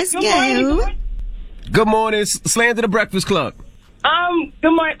God. Let's Good go. morning. Good morning, Slander the Breakfast Club.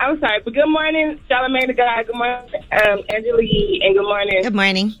 Good morning. I'm sorry, but good morning, Charlamagne the God. Good morning, Angela Yee, and good morning. Good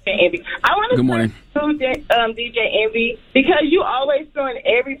morning. Envy. I want to Good morning. DJ Envy, because you always throwing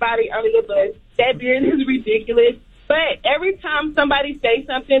everybody under the bus. That beard is ridiculous. But every time somebody says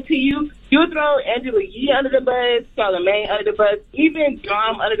something to you, you throw Angela Yee under the bus, Charlamagne under the bus, even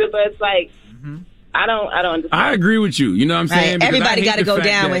Drum under the bus. Like, I don't understand. I agree with you. You know what I'm saying? Right. Because Everybody I hate got to the go fact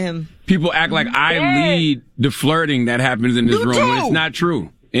down that with him. People act like I lead the flirting that happens in this room when it's not true.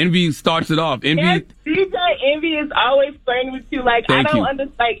 Envy starts it off. Envy. Yes, DJ Envy is always flirting with you. Like, Thank I don't you.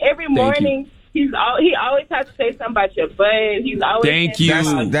 understand. Like, every morning, he always has to say something about your butt. He's always Thank you.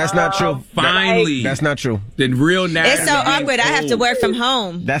 That's not true. Finally. That's not true. The real narrative. It's so awkward. I have to work from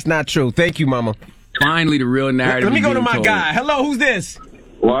home. That's not true. Thank you, Mama. Finally, the real narrative. Let me is go to being my told. guy. Hello, who's this?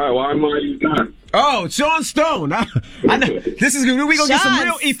 Why am I not? Oh, Sean Stone. I know. This is good. We're going to get some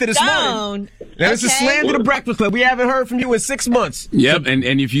real ether this morning. Now, this is Slander the Breakfast Club. We haven't heard from you in 6 months. Yep, and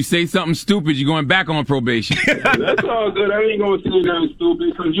if you say something stupid, you're going back on probation. That's all good. I ain't gonna say that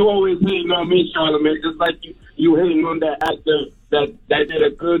stupid because you always hating on me, Charlamagne, just like you hating on that actor that did a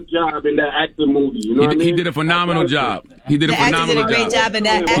good job in that acting movie. You know what I mean? He did a phenomenal job. He did a The actor phenomenal did a great job in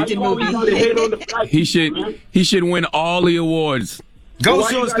that acting movie. He should win all the awards. Go,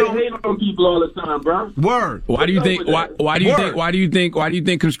 why you gotta hate on people all the time, bro? Word. Why do you think? Why do you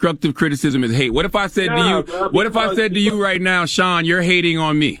think constructive criticism is hate? What if I said to you? What if I said to you right now, Sean, you're hating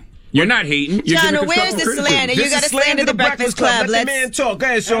on me? You're not hating. You're Sean, giving where's the constructive slander? You got to slander the Breakfast Club. Let the man talk. Go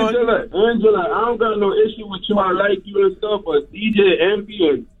ahead, Sean. Angela, I don't got no issue with you. I like you and stuff, but DJ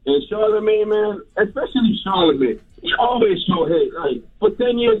Envy and Charlamagne, man, especially Charlamagne, he always show hate. Like, for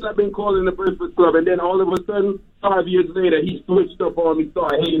 10 years, I've been calling the Breakfast Club, and then all of a sudden, 5 years later, he switched up on me,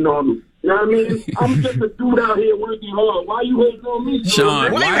 started hating on me. You know what I mean? I'm just a dude out here working hard. Why you hating on me?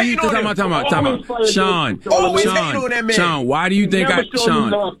 Sean, why do you think Sean, why do you think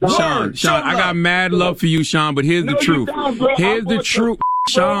Sean, I got mad love for you, Sean, but here's the truth. Here's the truth.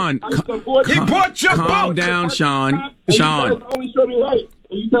 Sean, calm down, Sean. Sean,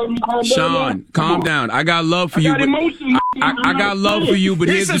 calm down. I got love for you. I got love for you, but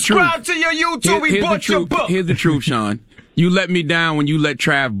here's the truth. Subscribe to your YouTube. We bought your book. Here's the truth, Sean. You let me down when you let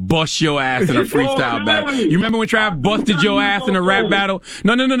Trav bust your ass in a freestyle battle. You remember when Trav busted your ass in a rap battle?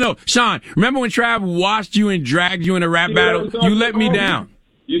 No. Sean, remember when Trav washed you and dragged you in a rap battle? You let me down.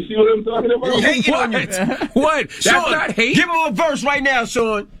 You see what I'm talking about? What? That's Sean, not hate. Give him a verse right now,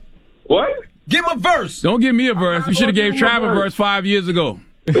 Sean. What? Give him a verse. Don't give me a verse. You should have gave Trav a verse 5 years ago.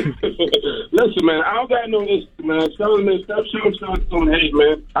 Listen, man, I don't got no issue, man. Stop showing Sean Stone hate,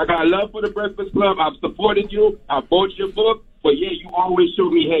 man. I got love for the Breakfast Club. I've supported you. I bought your book. But yeah, you always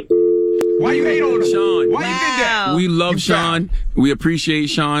show me hate. Why you hate on him? Sean? Why you did that? We love Sean. We appreciate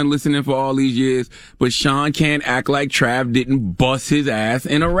Sean listening for all these years. But Sean can't act like Trav didn't bust his ass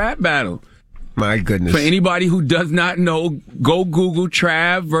in a rap battle. My goodness. For anybody who does not know, go Google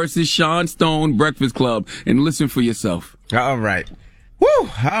Trav versus Sean Stone Breakfast Club and listen for yourself. All right. Woo!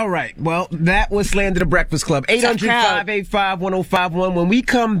 All right. Well, that was Slander the Breakfast Club. 800-585-1051. When we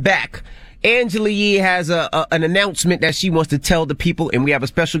come back, Angela Yee has an announcement that she wants to tell the people, and we have a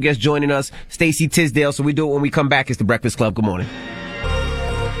special guest joining us, Stacey Tisdale. So we do it when we come back. It's the Breakfast Club. Good morning.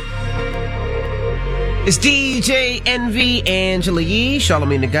 It's DJ Envy, Angela Yee,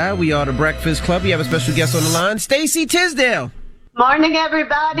 Charlamagne the Guy. We are the Breakfast Club. We have a special guest on the line, Stacey Tisdale. Morning,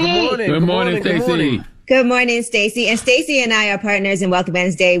 everybody. Good morning. Good morning, Stacey. Good morning, Stacey. And Stacey and I are partners in Wealth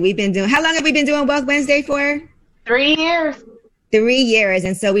Wednesday. How long have we been doing Wealth Wednesday for? 3 years. 3 years.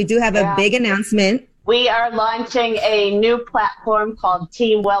 And so we do have a big announcement. We are launching a new platform called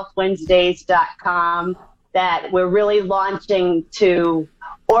TeamWealthWednesdays.com that we're really launching to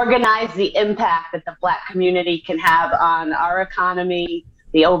organize the impact that the Black community can have on our economy,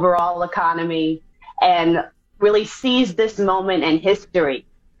 the overall economy, and really seize this moment in history.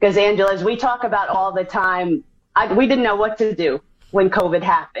 Because, Angela, as we talk about all the time, we didn't know what to do when COVID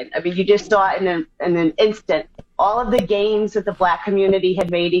happened. I mean, you just saw it in an instant. All of the gains that the Black community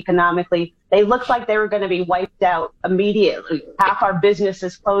had made economically, they looked like they were going to be wiped out immediately. Half our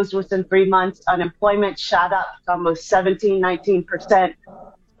businesses closed within 3 months. Unemployment shot up to almost 19%.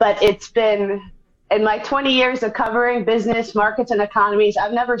 But it's been, in my 20 years of covering business, markets, and economies,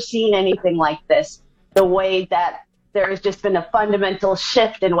 I've never seen anything like this, the way that there has just been a fundamental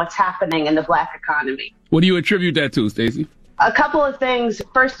shift in what's happening in the Black economy. What do you attribute that to, Stacey? A couple of things.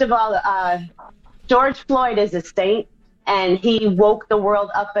 First of all, George Floyd is a saint, and he woke the world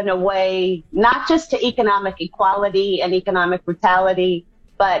up in a way, not just to economic equality and economic brutality,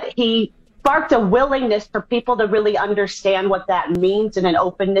 but he sparked a willingness for people to really understand what that means and an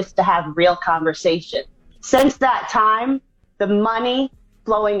openness to have real conversation. Since that time, the money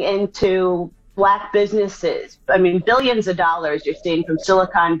flowing into Black businesses, I mean, billions of dollars you're seeing from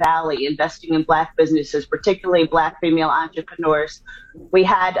Silicon Valley investing in Black businesses, particularly Black female entrepreneurs. We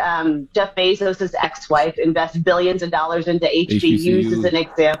had Jeff Bezos' ex-wife invest billions of dollars into HBCUs as an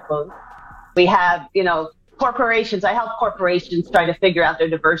example. We have, corporations. I help corporations try to figure out their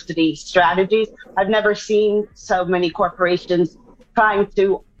diversity strategies. I've never seen so many corporations trying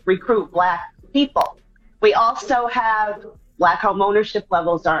to recruit Black people. We also have Black home ownership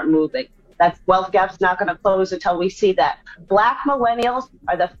levels aren't moving. That wealth gap's not going to close until we see that. Black millennials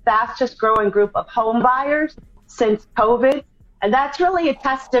are the fastest growing group of home buyers since COVID. And that's really a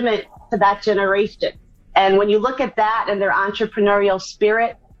testament to that generation. And when you look at that and their entrepreneurial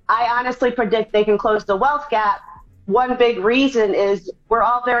spirit, I honestly predict they can close the wealth gap. One big reason is we're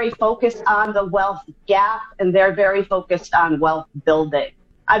all very focused on the wealth gap, and they're very focused on wealth building.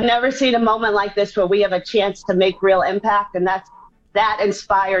 I've never seen a moment like this where we have a chance to make real impact, and that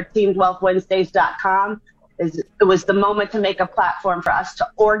inspired TeamWealthWednesdays.com. It was the moment to make a platform for us to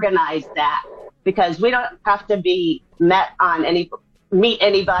organize that, because we don't have to be meet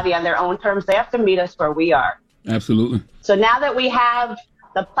anybody on their own terms. They have to meet us where we are. Absolutely. So now that we have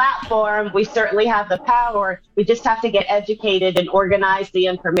the platform, we certainly have the power. We just have to get educated and organize the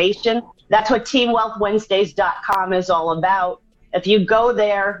information. That's what TeamWealthWednesdays.com is all about. If you go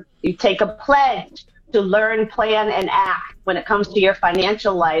there, you take a pledge to learn, plan, and act when it comes to your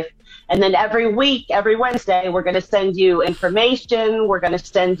financial life. And then every week, every Wednesday, we're going to send you information. We're going to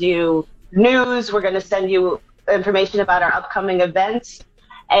send you news. We're going to send you information about our upcoming events.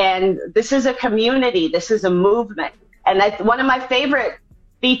 And this is a community. This is a movement. And one of my favorite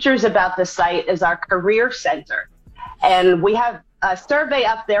features about the site is our career center. And we have a survey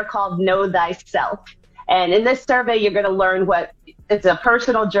up there called Know Thyself. And in this survey, you're going to learn it's a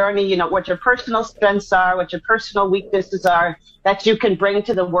personal journey, what your personal strengths are, what your personal weaknesses are that you can bring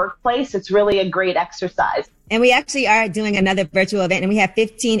to the workplace. It's really a great exercise. And we actually are doing another virtual event, and we have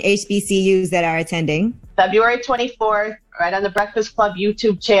 15 HBCUs that are attending. February 24th, right on the Breakfast Club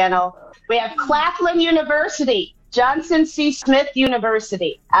YouTube channel. We have Claflin University, Johnson C. Smith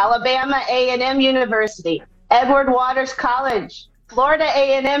University, Alabama A&M University, Edward Waters College, Florida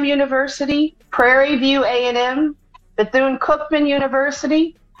A&M University, Prairie View A&M, Bethune-Cookman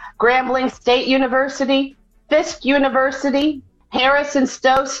University, Grambling State University, Fisk University,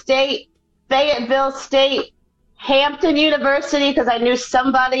 Harrison-Stowe State, Fayetteville State, Hampton University, because I knew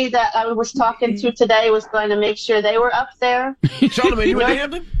somebody that I was talking to today was going to make sure they were up there. Charlamagne, you went to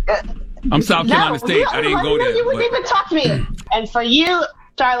Hampton? I'm South Carolina State. I didn't go there. You wouldn't even talk to me. And for you,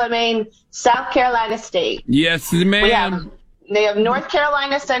 Charlamagne, South Carolina State. Yes, ma'am. They have North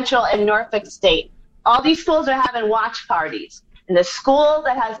Carolina Central and Norfolk State. All these schools are having watch parties. And the school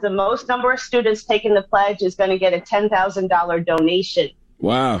that has the most number of students taking the pledge is going to get a $10,000 donation.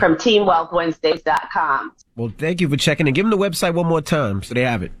 Wow. From TeamWealthWednesdays.com. Well, thank you for checking in. Give them the website one more time so they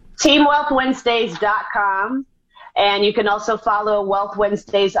have it. TeamWealthWednesdays.com. And you can also follow Wealth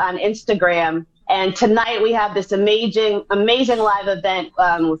Wednesdays on Instagram. And tonight we have this amazing live event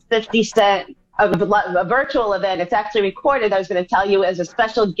with 50 Cent, a virtual event. It's actually recorded. I was going to tell you as a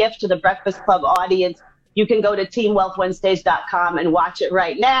special gift to the Breakfast Club audience. You can go to teamwealthwednesdays.com and watch it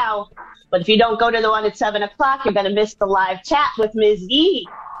right now. But if you don't go to the one at 7 o'clock, you're going to miss the live chat with Ms. Yee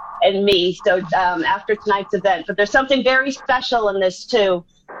and me. So after tonight's event. But there's something very special in this, too.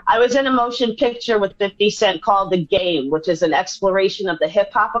 I was in a motion picture with 50 Cent called The Game, which is an exploration of the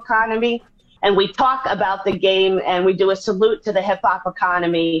hip-hop economy. And we talk about the game, and we do a salute to the hip-hop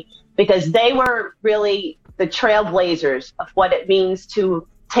economy because they were really the trailblazers of what it means to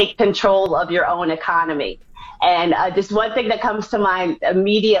take control of your own economy. And just one thing that comes to mind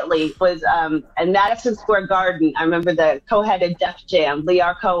immediately was at Madison Square Garden, I remember the co-head of Def Jam, Lee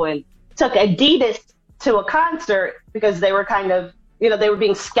R. Cohen, took Adidas to a concert because they were kind of, they were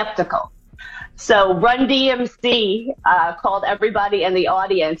being skeptical. So Run DMC called everybody in the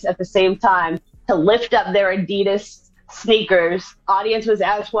audience at the same time to lift up their Adidas sneakers. Audience was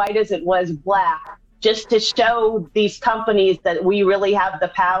as white as it was black, just to show these companies that we really have the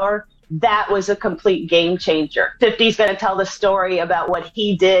power. That was a complete game changer. 50's going to tell the story about what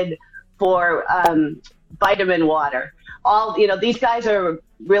he did for vitamin water. These guys are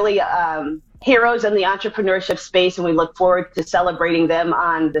really heroes in the entrepreneurship space, and we look forward to celebrating them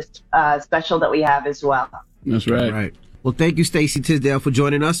on this special that we have as well. That's right. All right. Well, thank you, Stacey Tisdale, for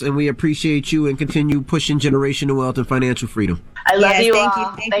joining us, and we appreciate you and continue pushing generational wealth and financial freedom. I love you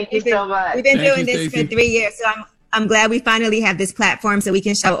all. Thank you so much. We've been doing this for 3 years, so I'm glad we finally have this platform so we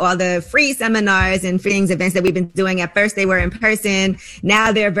can show all the free seminars and free events that we've been doing. At first, they were in person.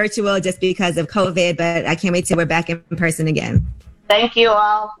 Now they're virtual just because of COVID, but I can't wait till we're back in person again. Thank you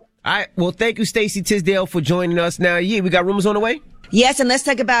all. All right. Well, thank you, Stacey Tisdale, for joining us. Now, we got rumors on the way? Yes, and let's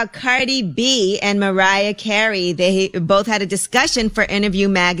talk about Cardi B and Mariah Carey. They both had a discussion for Interview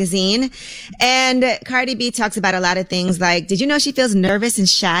Magazine. And Cardi B talks about a lot of things like, did you know she feels nervous and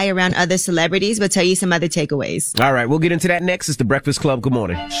shy around other celebrities? We'll tell you some other takeaways. All right, we'll get into that next. It's The Breakfast Club. Good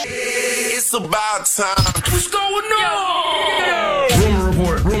morning. It's about time. What's going on?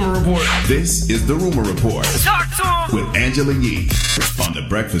 Rumor report. This is The Rumor Report. With Angela Yee on The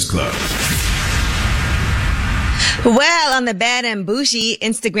Breakfast Club. Well, on the Bad and Bougie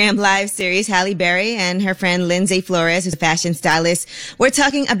Instagram live series, Halle Berry and her friend Lindsay Flores, who's a fashion stylist, were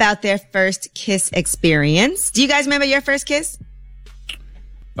talking about their first kiss experience. Do you guys remember your first kiss?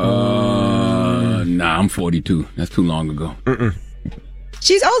 Nah, I'm 42. That's too long ago.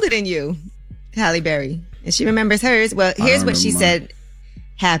 She's older than you, Halle Berry, and she remembers hers. Well, here's what she said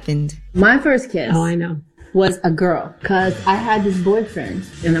happened. My first kiss. Oh, I know. Was a girl, because I had this boyfriend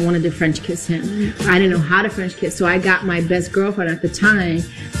and I wanted to French kiss him. I didn't know how to French kiss, so I got my best girlfriend at the time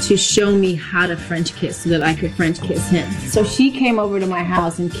to show me how to French kiss so that I could French kiss him. So she came over to my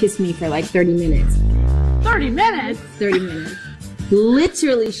house and kissed me for like 30 minutes. 30 minutes? 30 minutes.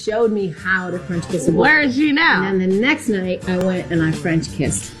 Literally showed me how to French kiss a boy. Where is she now? And then the next night, I went and I French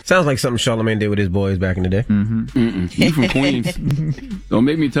kissed. Sounds like something Charlamagne did with his boys back in the day. You from Queens. Don't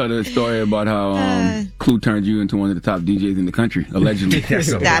make me tell the story about how Clue turned you into one of the top DJs in the country, allegedly.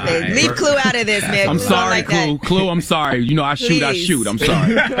 Stop it. Leave Clue out of this, man. I'm sorry, Clue. Clue, I'm sorry. I shoot. I'm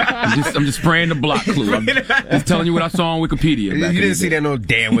sorry. I'm just spraying the block, Clue. I'm just telling you what I saw on Wikipedia. You didn't see that no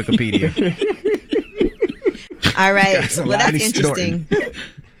damn Wikipedia. All right. Well, that's interesting.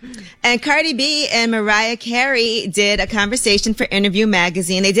 And Cardi B and Mariah Carey did a conversation for Interview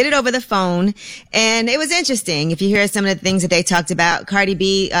Magazine. They did it over the phone, and it was interesting. If you hear some of the things that they talked about, Cardi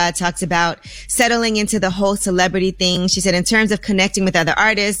B talks about settling into the whole celebrity thing. She said, in terms of connecting with other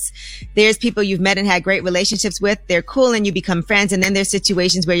artists, there's people you've met and had great relationships with. They're cool and you become friends. And then there's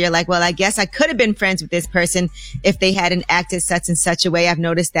situations where you're like, well, I guess I could have been friends with this person if they hadn't acted such and such a way. I've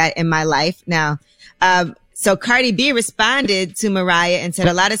noticed that in my life now. So Cardi B responded to Mariah and said,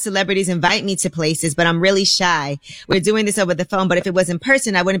 a lot of celebrities invite me to places, but I'm really shy. We're doing this over the phone, but if it was in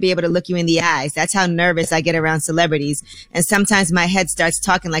person, I wouldn't be able to look you in the eyes. That's how nervous I get around celebrities. And sometimes my head starts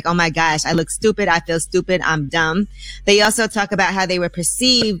talking like, oh my gosh, I look stupid. I feel stupid. I'm dumb. They also talk about how they were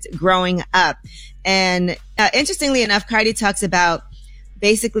perceived growing up. And interestingly enough, Cardi talks about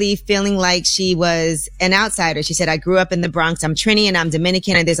basically feeling like she was an outsider. She said, I grew up in the Bronx. I'm Trini and I'm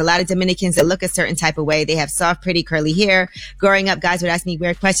Dominican. And there's a lot of Dominicans that look a certain type of way. They have soft, pretty, curly hair. Growing up, guys would ask me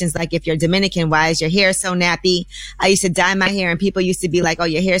weird questions like, if you're Dominican, why is your hair so nappy? I used to dye my hair and people used to be like, oh,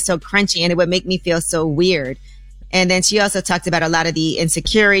 your hair's so crunchy. And it would make me feel so weird. And then she also talked about a lot of the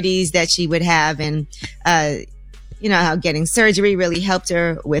insecurities that she would have and, how getting surgery really helped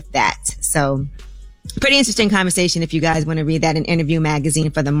her with that. So pretty interesting conversation if you guys want to read that in Interview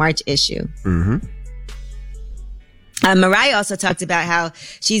Magazine for the March issue. Mariah also talked about how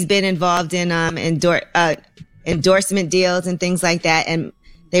she's been involved in endorsement deals and things like that. And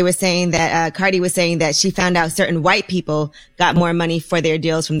they were saying that Cardi was saying that she found out certain white people got more money for their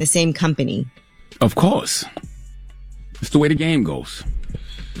deals from the same company. Of course. It's the way the game goes.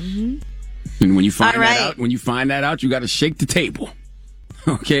 Mm-hmm. And when you find that out, you got to shake the table.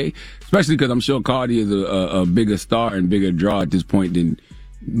 Okay? Especially because I'm sure Cardi is a bigger star and bigger draw at this point than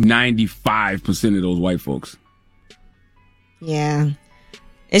 95% of those white folks. Yeah,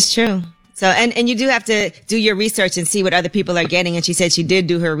 it's true. So, and you do have to do your research and see what other people are getting. And she said she did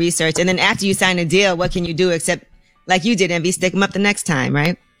do her research. And then after you sign a deal, what can you do except, like you did, Envy, stick them up the next time,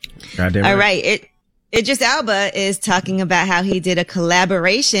 right? Goddamn All right. right. Idris Elba is talking about how he did a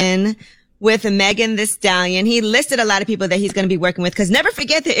collaboration with Megan Thee Stallion. He listed a lot of people that he's going to be working with, because never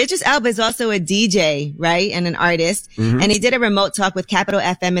forget that Idris Elba is also a DJ, right? And an artist. Mm-hmm. And he did a remote talk with Capital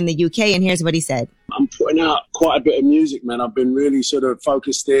FM in the UK. And here's what he said. I'm putting out quite a bit of music, man. I've been really sort of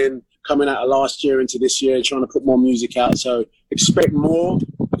focused in, coming out of last year into this year, trying to put more music out. So expect more.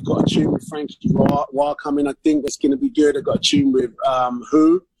 I've got a tune with Frankie Wah coming. I think that's going to be good. I've got a tune with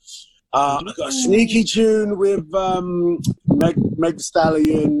Who. I've got a sneaky tune with Meg Thee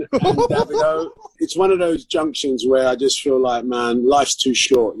Stallion and Davido. It's one of those junctions where I just feel like, man, life's too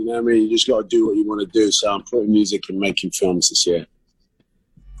short. You know what I mean? You just got to do what you want to do. So I'm putting music and making films this year.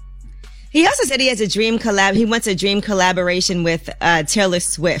 He also said he has a dream collab. He wants a dream collaboration with Taylor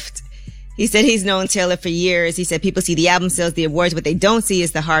Swift. He said he's known Taylor for years. He said people see the album sales, the awards. What they don't see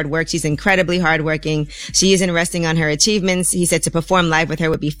is the hard work. She's incredibly hardworking. She isn't resting on her achievements. He said to perform live with her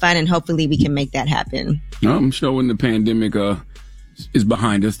would be fun, and hopefully we can make that happen. I'm sure when the pandemic is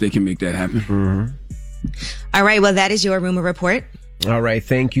behind us, they can make that happen. Mm-hmm. All right. Well, that is your rumor report. All right.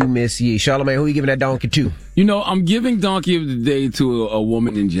 Thank you, Miss Yee. Charlamagne, who are you giving that donkey to? You know, I'm giving Donkey of the Day to a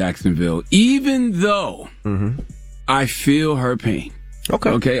woman in Jacksonville, even though I feel her pain.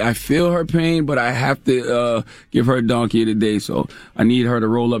 Okay, I feel her pain, but I have to give her Donkey of the Day, so I need her to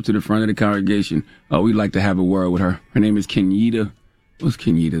roll up to the front of the congregation. We'd like to have a word with her. Her name is Kenyatta. What's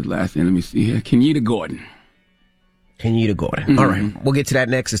Kenyatta's last name? Let me see here. Kenyatta Gordon. Kenyatta Gordon. Mm-hmm. All right, we'll get to that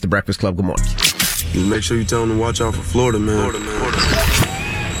next. It's the Breakfast Club. Good morning. Make sure you tell them to watch out for Florida, man.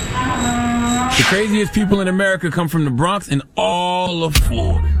 The craziest people in America come from the Bronx and all of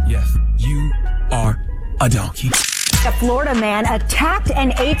Florida. Yes, you are a donkey. A Florida man attacked an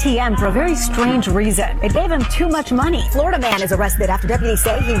ATM for a very strange reason. It gave him too much money. Florida man is arrested after deputies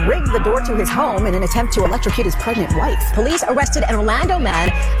say he rigged the door to his home in an attempt to electrocute his pregnant wife. Police arrested an Orlando man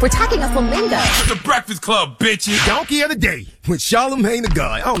for attacking a flamingo. It's the Breakfast Club, bitches. Donkey of the Day with Charlamagne the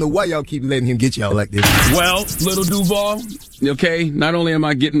God. I don't know why y'all keep letting him get y'all like this. Well, Little Duval, okay, not only am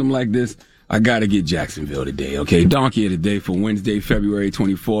I getting them like this, I gotta get Jacksonville today, okay? Donkey of the Day for Wednesday, February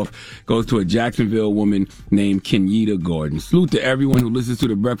 24th goes to a Jacksonville woman named Kenyatta Gordon. Salute to everyone who listens to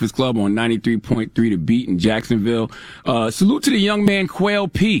the Breakfast Club on 93.3 The Beat in Jacksonville. Salute to the young man Quail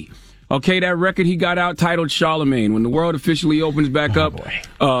P. Okay, that record he got out titled Charlamagne. When the world officially opens back up,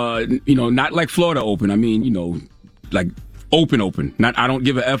 not like Florida open. I mean, like open. Not, I don't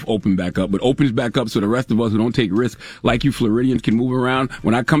give a F open back up, but opens back up so the rest of us who don't take risks like you Floridians can move around.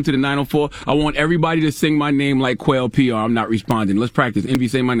 When I come to the 904, I want everybody to sing my name like Quail P or I'm not responding. Let's practice. Envy,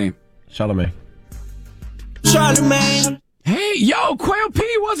 say my name. Charlamagne. Charlamagne. Hey, yo, Quail P,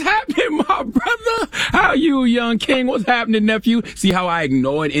 what's happening, my brother? How you, young king? What's happening, nephew? See how I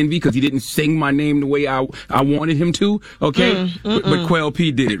ignored Envy because he didn't sing my name the way I wanted him to? Okay? But Quail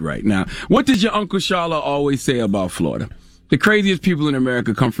P did it right. Now, what does your Uncle Charla always say about Florida? The craziest people in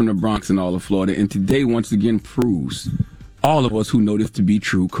America come from the Bronx and all of Florida, and today once again proves all of us who know this to be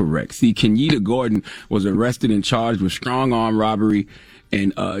true correct. See, Kenyatta Gordon was arrested and charged with strong arm robbery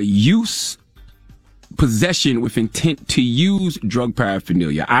and possession with intent to use drug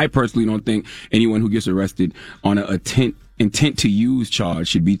paraphernalia. I personally don't think anyone who gets arrested on an intent to use charge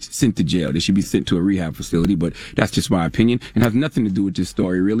should be sent to jail. They should be sent to a rehab facility, but that's just my opinion and has nothing to do with this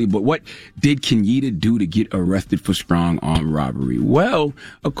story really. But what did Kenyatta do to get arrested for strong arm robbery? Well,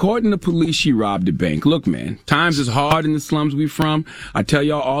 according to police, she robbed a bank. Look, man, times is hard in the slums we from. I tell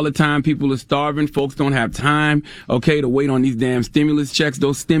y'all all the time, people are starving. Folks don't have time, okay, to wait on these damn stimulus checks.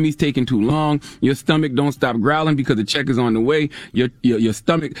 Those stimmies taking too long. Your stomach don't stop growling because the check is on the way. Your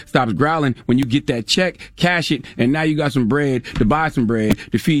stomach stops growling when you get that check, cash it, and now you got some bread to buy some bread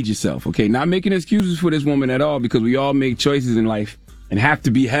to feed yourself. Okay, not making excuses for this woman at all, because we all make choices in life and have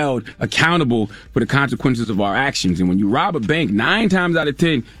to be held accountable for the consequences of our actions. And when you rob a bank, 9 times out of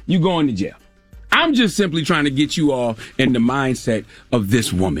 10, you going to jail. I'm just simply trying to get you all in the mindset of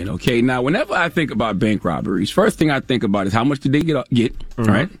this woman. Okay, now whenever I think about bank robberies, first thing I think about is how much did they get? All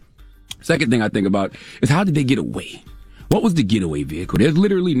right. Second thing I think about is how did they get away? What was the getaway vehicle? There's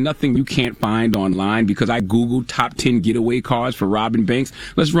literally nothing you can't find online because I Googled top 10 getaway cars for robbing banks.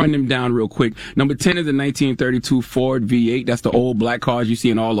 Let's run them down real quick. Number 10 is a 1932 Ford V8. That's the old black cars you see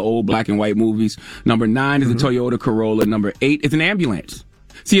in all the old black and white movies. Number 9 is a Toyota Corolla. Number 8 is an ambulance.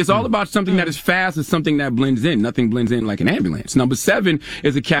 See, it's all about something that is fast and something that blends in. Nothing blends in like an ambulance. Number 7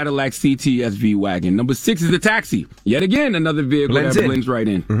 is a Cadillac CTSV wagon. Number 6 is a taxi. Yet again, another vehicle that blends right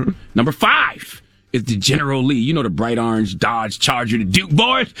in. Number 5 is the General Lee. You know the bright orange Dodge Charger, the Duke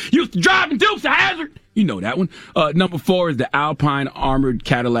boys used to drive in Dukes of Hazzard. You know that one. Number 4 is the Alpine Armored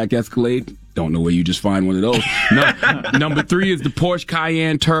Cadillac Escalade. Don't know where you just find one of those. Number 3 is the Porsche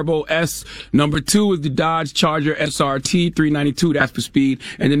Cayenne Turbo S. Number 2 is the Dodge Charger SRT 392. That's for speed.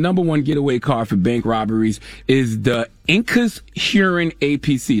 And the number 1 getaway car for bank robberies is the Incas Huron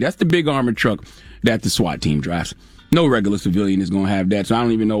APC. That's the big armored truck that the SWAT team drives. No regular civilian is going to have that, so I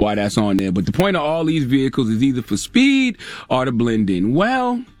don't even know why that's on there. But the point of all these vehicles is either for speed or to blend in.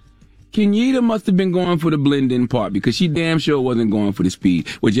 Well, Kenyatta must have been going for the blend-in part because she damn sure wasn't going for the speed.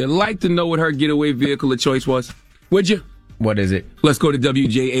 Would you like to know what her getaway vehicle of choice was? Would you? What is it? Let's go to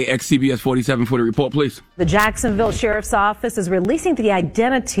WJAX CBS 47 for the report, please. The Jacksonville Sheriff's Office is releasing the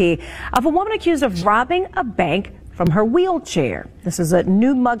identity of a woman accused of robbing a bank from her wheelchair. This is a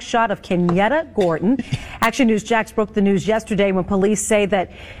new mugshot of Kenyatta Gordon. Action News Jax broke the news yesterday when police say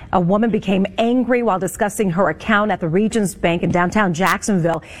that a woman became angry while discussing her account at the Regions Bank in downtown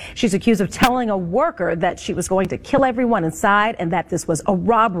Jacksonville. She's accused of telling a worker that she was going to kill everyone inside and that this was a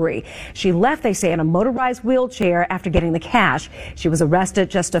robbery. She left, they say, in a motorized wheelchair after getting the cash. She was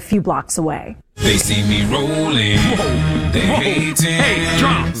arrested just a few blocks away. They see me rolling. They hating. Hey,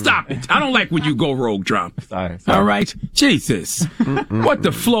 Drum, stop it. I don't like when you go rogue, Drum. Sorry. All right? Jesus. What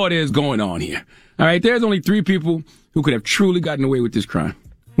the Florida is going on here? All right, there's only 3 people who could have truly gotten away with this crime.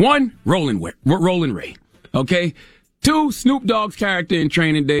 1, Roland Ray. Okay? 2, Snoop Dogg's character in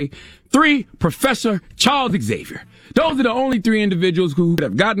Training Day. 3, Professor Charles Xavier. Those are the only 3 individuals who could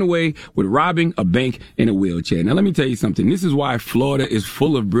have gotten away with robbing a bank in a wheelchair. Now, let me tell you something. This is why Florida is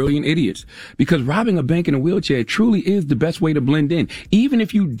full of brilliant idiots. Because robbing a bank in a wheelchair truly is the best way to blend in. Even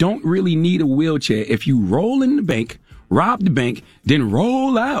if you don't really need a wheelchair, if you roll in the bank, rob the bank, then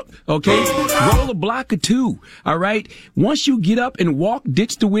roll out, okay? Roll a block or 2, all right? Once you get up and walk,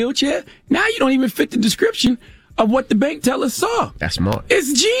 ditch the wheelchair, now you don't even fit the description of what the bank teller saw. That's smart.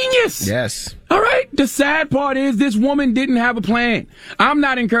 It's genius. Yes. All right? The sad part is this woman didn't have a plan. I'm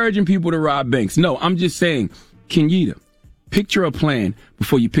not encouraging people to rob banks. No, I'm just saying, Kenyatta, picture a plan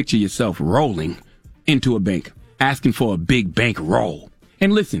before you picture yourself rolling into a bank, asking for a big bank roll.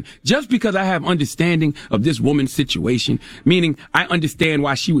 And listen, just because I have understanding of this woman's situation, meaning I understand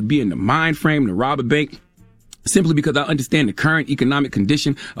why she would be in the mind frame to rob a bank, simply because I understand the current economic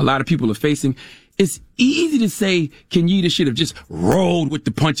condition a lot of people are facing, it's easy to say Kenyatta should have just rolled with the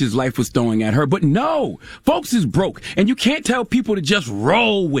punches life was throwing at her. But no, folks is broke, and you can't tell people to just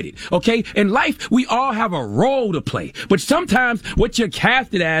roll with it, okay? In life, we all have a role to play. But sometimes what you're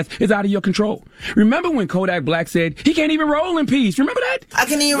casted as is out of your control. Remember when Kodak Black said he can't even roll in peace? Remember that? I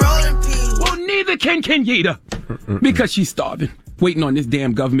can even roll in peace. Well, neither can Kenyatta, because she's starving, waiting on this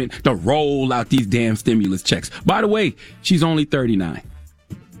damn government to roll out these damn stimulus checks. By the way, she's only 39.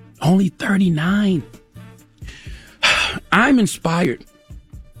 Only 39. I'm inspired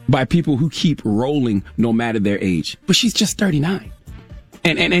by people who keep rolling no matter their age. But she's just 39.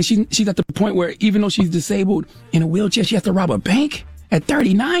 And she's at the point where even though she's disabled in a wheelchair, she has to rob a bank at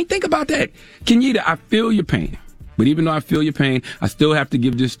 39. Think about that. Kenyatta, I feel your pain. But even though I feel your pain, I still have to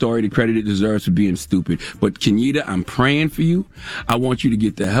give this story the credit it deserves for being stupid. But Kenyatta, I'm praying for you. I want you to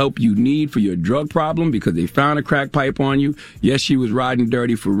get the help you need for your drug problem because they found a crack pipe on you. Yes, she was riding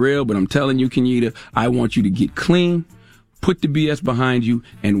dirty for real, but I'm telling you, Kenyatta, I want you to get clean, put the BS behind you,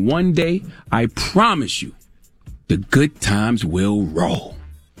 and one day, I promise you, the good times will roll.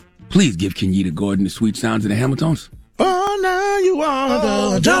 Please give Kenyatta Gordon the sweet sounds of the Hamiltons. Oh, now you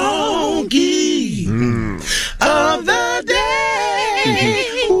are the donkey of the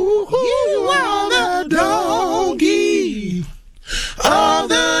day. Ooh, you are the donkey of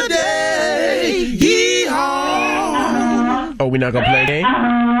the day. Yee-haw. Oh, we're not going to play a game?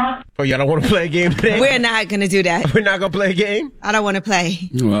 Oh, y'all don't want to play a game today? We're not going to do that. We're not going to play a game? I don't want to play.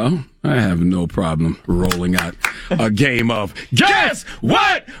 Well, I have no problem rolling out a game of Guess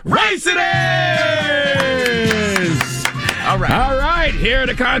What Race It Is! All right. Here are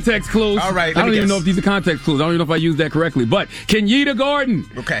the context clues. All right. I don't even know if these are context clues. I don't even know if I used that correctly. But Kenyatta Gordon.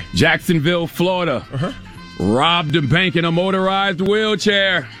 Okay. Jacksonville, Florida. Robbed a bank in a motorized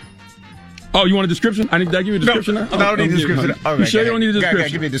wheelchair. Oh, you want a description? Did I give you a description now? No, I don't need a description. Okay, you sure you don't need a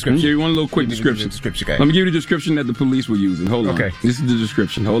description? Give me a description. You want a little quick description? Let me give you the description that the police were using. Hold on. Okay. This is the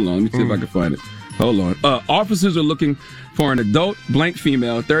description. Hold on. Let me see if I can find it. Hold on. Officers are looking for an adult, blank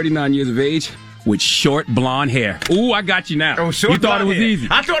female, 39 years of age, with short blonde hair. Ooh, I got you now. Oh, short You thought it was easy.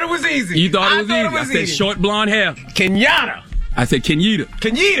 I thought it was easy. You thought it was easy. I said short blonde hair. Kenyatta. I said Kenyita.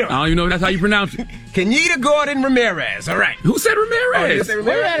 Kenyita. I don't even know if that's how you pronounce it. Kenyita Gordon Ramirez. All right. Who said Ramirez? Oh, you said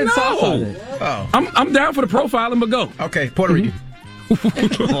Ramirez? No. Oh. I'm down for the profiling, but go. Okay, Puerto Rican.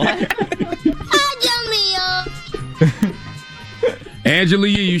 Angela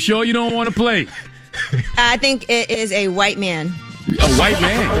Yee, you sure you don't want to play? I think it is a white man. A white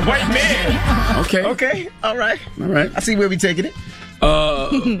man? A white man. Okay. Okay. All right. I see where we taking it.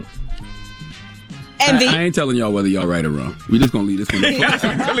 Envy. I ain't telling y'all whether y'all right or wrong. We just gonna leave this one. Leave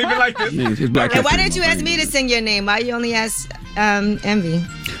it like this. Yeah, it's Black And why History didn't you Month. ask me to sing your name? Why you only asked Envy?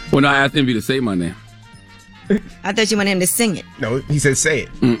 Well, no, I asked Envy to say my name. I thought you wanted him to sing it. No, he said say it.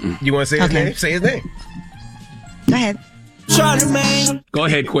 You want to say his name? Say his name. Go ahead. Go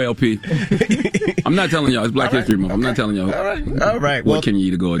ahead, Quail P. I'm not telling y'all. It's Black History Month. I'm not telling y'all. All right. What can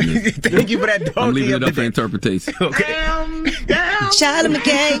you go against? Thank you for that donkey. I'm leaving it up for interpretation. Okay. Charlotte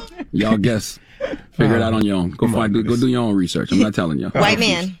McKay. Y'all guess. Figure it out on your own. Go do your own research. I'm not telling y'all. White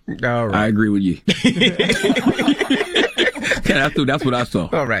man. All right. I agree with you. Yeah, that's what I saw.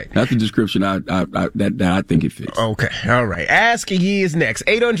 All right. That's the description that I think it fits. Okay. All right. Ask Yee is next.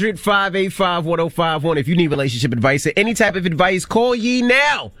 800-585-1051. If you need relationship advice or any type of advice, call Yee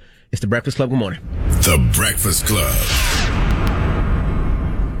now. It's The Breakfast Club. Good morning. The Breakfast Club.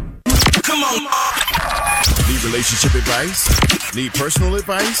 Come on. Need relationship advice? Need personal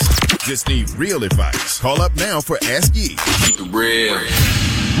advice? Just need real advice. Call up now for Ask Yee. Keep it real.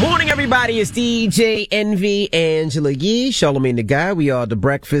 Morning, everybody. It's DJ Envy, Angela Yee, Charlamagne the Guy. We are The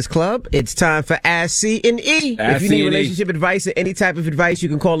Breakfast Club. It's time for Ask C and E. If you need relationship advice or any type of advice, you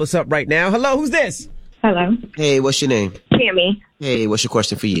can call us up right now. Hello, who's this? Hello. Hey, what's your name? Tammy. Hey, what's your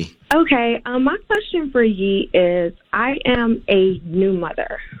question for Yee? Okay, my question for Yee is, I am a new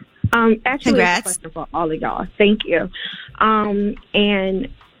mother. Actually, Congrats. it's a question for all of y'all. Thank you. And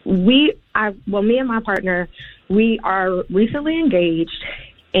me and my partner, we are recently engaged,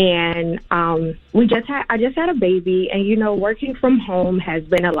 and I just had a baby, and working from home has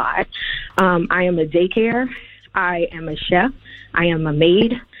been a lot. I am a daycare, I am a chef, I am a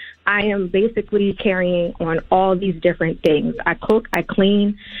maid. I am basically carrying on all these different things. I cook, I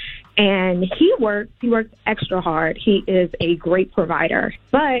clean, and he works extra hard. He is a great provider,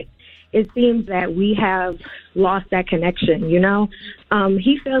 but it seems that we have lost that connection,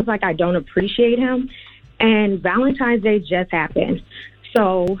 He feels like I don't appreciate him, and Valentine's Day just happened.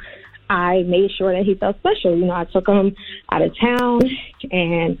 So I made sure that he felt special. I took him out of town,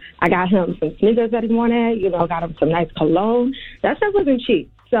 and I got him some sneakers that he wanted, got him some nice cologne. That stuff wasn't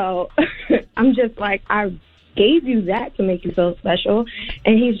cheap. So I'm just like, I gave you that to make you feel special.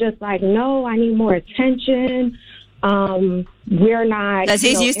 And he's just like, no, I need more attention. We're not. Because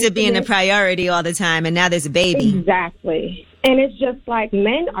he's used to being a priority all the time, and now there's a baby. Exactly. And it's just like,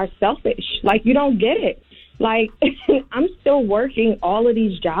 men are selfish. Like, you don't get it. Like, I'm still working all of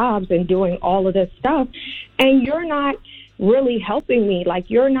these jobs and doing all of this stuff, and you're not really helping me. Like,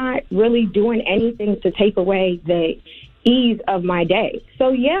 you're not really doing anything to take away the ease of my day.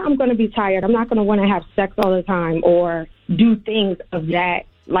 So, yeah, I'm going to be tired. I'm not going to want to have sex all the time or do things of that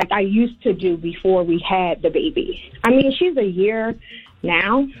like I used to do before we had the baby. I mean, she's a year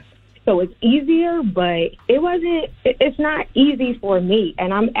now, so it's easier, but it's not easy for me.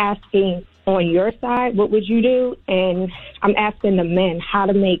 And I'm asking, on your side, what would you do? And I'm asking the men how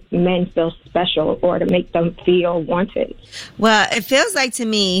to make men feel special or to make them feel wanted. Well, it feels like to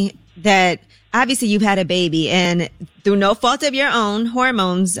me that obviously you've had a baby, and through no fault of your own,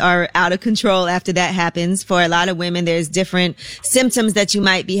 hormones are out of control after that happens. For a lot of women, there's different symptoms that you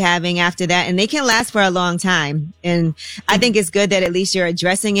might be having after that, and they can last for a long time. And I think it's good that at least you're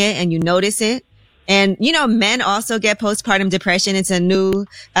addressing it and you notice it. And, men also get postpartum depression. It's a new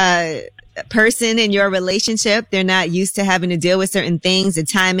person in your relationship. They're not used to having to deal with certain things, the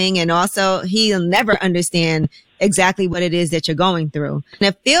timing, and also he'll never understand exactly what it is that you're going through. And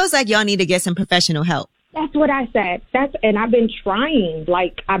it feels like y'all need to get some professional help. That's what I said. And I've been trying.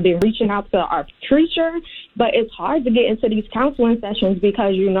 Like, I've been reaching out to our teacher, but it's hard to get into these counseling sessions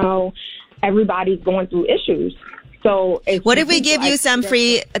because, everybody's going through issues. So what if we give you some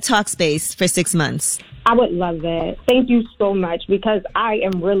free talk space for 6 months? I would love that. Thank you so much, because I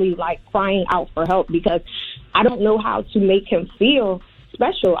am really crying out for help because I don't know how to make him feel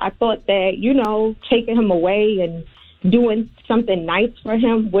special. I thought that, taking him away and doing something nice for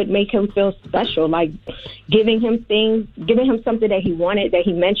him would make him feel special, like giving him something that he wanted, that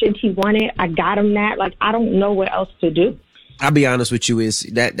he mentioned he wanted. I got him that. Like, I don't know what else to do. I'll be honest with you, is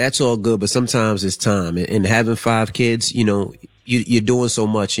that's all good, but sometimes it's time. And having 5 kids, you know, you're doing so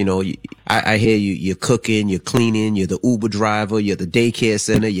much, you know. I hear you. You're cooking, you're cleaning, you're the Uber driver, you're the daycare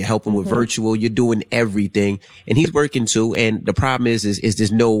center, you're helping with virtual, you're doing everything. And he's working too. And the problem is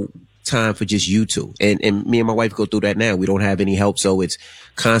there's no time for just you two. And me and my wife go through that now. We don't have any help, so it's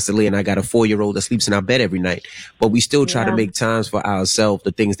constantly, and I got a 4-year-old that sleeps in our bed every night. But we still try to make times for ourselves,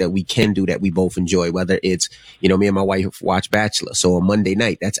 the things that we can do that we both enjoy, whether it's, you know, me and my wife watch Bachelor. So on Monday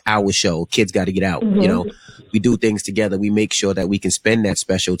night, that's our show. Kids got to get out, you know. We do things together. We make sure that we can spend that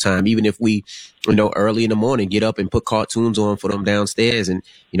special time, even if we, you know, early in the morning, get up and put cartoons on for them downstairs. And,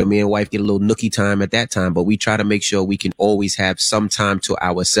 you know, me and wife get a little nookie time at that time, but we try to make sure we can always have some time to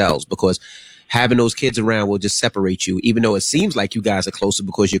ourselves, because having those kids around will just separate you, even though it seems like you guys are closer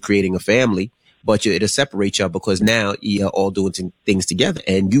because you're creating a family. But it'll separate y'all because now you're all doing things together,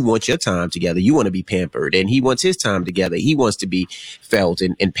 and you want your time together. You want to be pampered, and he wants his time together. He wants to be felt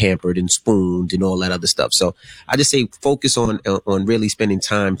and pampered and spooned and all that other stuff. So I just say focus on really spending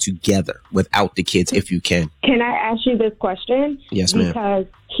time together without the kids if you can. Can I ask you this question? Yes, ma'am. Because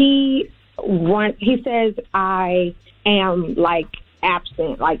he says I am like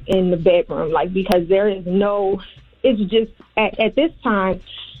absent, like in the bedroom, like because there is no. It's just at this time.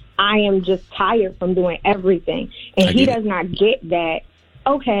 I am just tired from doing everything. And he does not get that,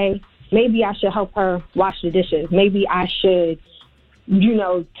 okay, maybe I should help her wash the dishes. Maybe I should, you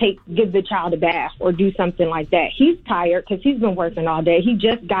know, give the child a bath or do something like that. He's tired because he's been working all day. He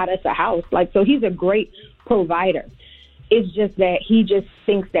just got us a house. Like, so he's a great provider. It's just that he just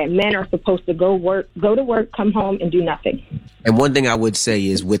thinks that men are supposed to go to work, come home, and do nothing. And one thing I would say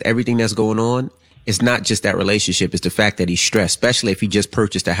is with everything that's going on, it's not just that relationship. It's the fact that he's stressed, especially if he just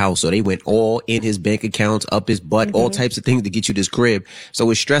purchased a house. So they went all in his bank accounts, up his butt, all types of things to get you this crib.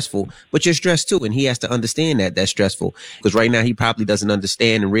 So it's stressful, but you're stressed too. And he has to understand that that's stressful, because right now he probably doesn't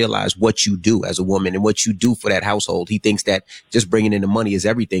understand and realize what you do as a woman and what you do for that household. He thinks that just bringing in the money is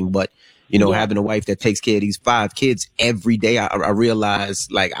everything. But you know, having a wife that takes care of these 5 kids every day, I realize,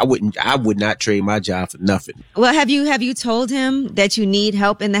 like, I would not trade my job for nothing. Well, have you told him that you need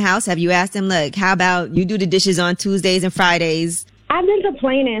help in the house? Have you asked him, look, how about you do the dishes on Tuesdays and Fridays? I've been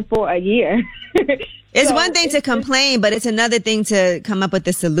complaining for a year. It's one thing to complain, but it's another thing to come up with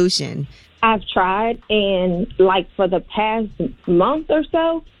a solution. I've tried, and like for the past month or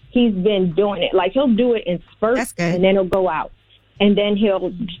so, he's been doing it. Like, he'll do it in spurts, and then he'll go out. And then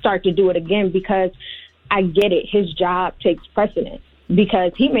he'll start to do it again, because I get it. His job takes precedence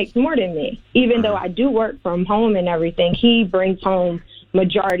because he makes more than me. Even though I do work from home and everything, he brings home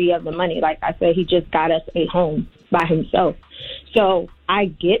majority of the money. Like I said, he just got us a home by himself. So I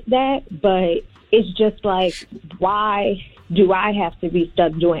get that, but it's just like, why do I have to be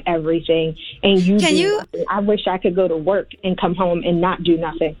stuck doing everything? And nothing? I wish I could go to work and come home and not do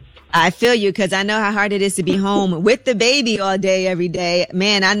nothing. I feel you, because I know how hard it is to be home with the baby all day, every day.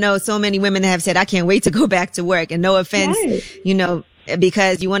 Man, I know so many women that have said, I can't wait to go back to work. And no offense, you know,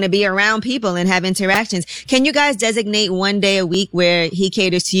 because you want to be around people and have interactions. Can you guys designate one day a week where he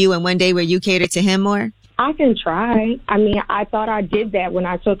caters to you and one day where you cater to him more? I can try. I mean, I thought I did that when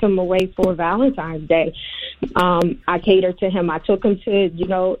I took him away for Valentine's Day. I catered to him. I took him to, you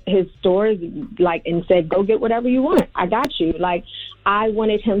know, his stores, like, and said, go get whatever you want. I got you. Like, I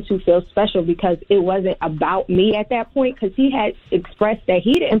wanted him to feel special, because it wasn't about me at that point, because he had expressed that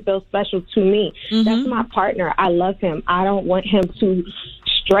he didn't feel special to me. That's my partner. I love him. I don't want him to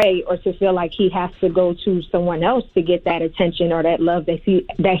stray or to feel like he has to go to someone else to get that attention or that love that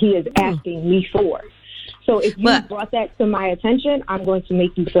he is asking me for. So if you brought that to my attention, I'm going to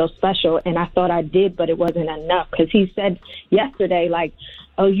make you feel special. And I thought I did, but it wasn't enough, because he said yesterday, like,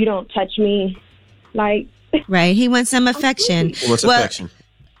 oh, you don't touch me, like. Right. He wants some affection. He wants affection.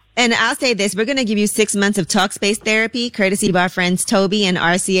 And I'll say this, we're going to give you 6 months of Talkspace therapy, courtesy of our friends Toby and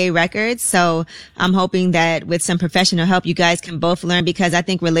RCA Records. So I'm hoping that with some professional help, you guys can both learn, because I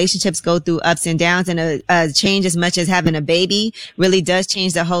think relationships go through ups and downs, and a change as much as having a baby really does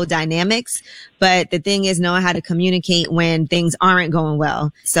change the whole dynamics. But the thing is knowing how to communicate when things aren't going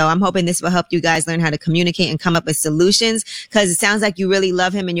well. So I'm hoping this will help you guys learn how to communicate and come up with solutions, because it sounds like you really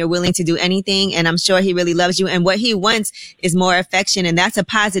love him and you're willing to do anything. And I'm sure he really loves you. And what he wants is more affection. And that's a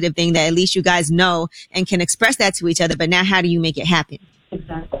positive thing that at least you guys know and can express that to each other. But now how do you make it happen?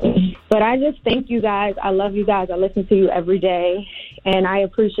 Exactly. But I just thank you guys. I love you guys. I listen to you every day, and I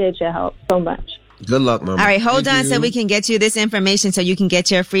appreciate your help so much. Good luck, Mama. All right, hold on so we can get you this information so you can get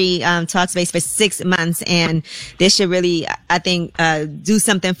your free Talkspace for 6 months. And this should really, I think, do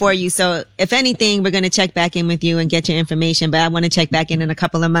something for you. So if anything, we're going to check back in with you and get your information. But I want to check back in a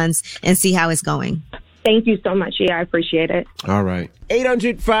couple of months and see how it's going. Thank you so much. Yeah, I appreciate it. All right.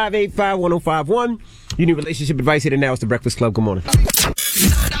 800-585-1051. You need relationship advice here now. It's the Breakfast Club. Good morning.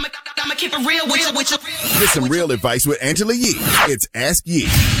 I'ma keep it real with you. Get some real advice with Angela Yee. It's Ask Yee.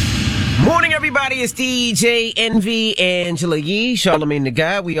 Morning, everybody. It's DJ NV, Angela Yee, Charlamagne the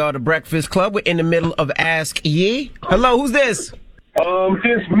Guy. We are the Breakfast Club. We're in the middle of Ask Yee. Hello, who's this?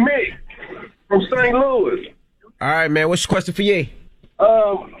 It's Mick from St. Louis. All right, man. What's your question for Yee?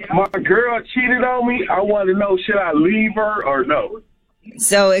 My girl cheated on me. I want to know, should I leave her or no?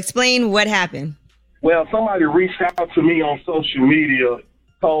 So explain what happened. Well, somebody reached out to me on social media,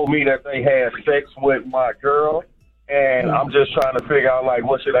 told me that they had sex with my girl, and I'm just trying to figure out, like,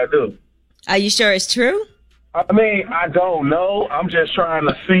 what should I do? Are you sure it's true? I mean, I don't know. I'm just trying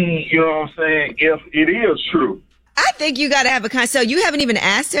to see, you know what I'm saying, if it is true. I think you got to have a so you haven't even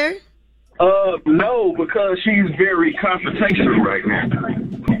asked her? No, because she's very confrontational right now.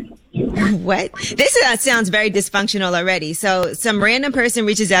 What? This sounds very dysfunctional already. So some random person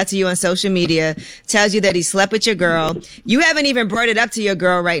reaches out to you on social media, tells you that he slept with your girl. You haven't even brought it up to your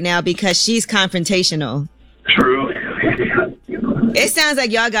girl right now because she's confrontational. True. It sounds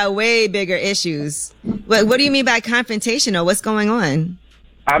like y'all got way bigger issues. What do you mean by confrontational? What's going on?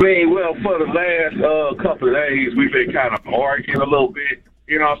 I mean, well, for the last couple of days, we've been kind of arguing a little bit.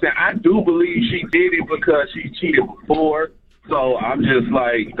 You know what I'm saying? I do believe she did it because she cheated before. So I'm just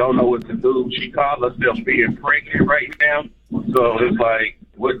like, don't know what to do. She called herself being pregnant right now. So it's like,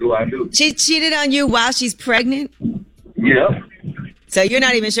 what do I do? She cheated on you while she's pregnant? Yeah. So you're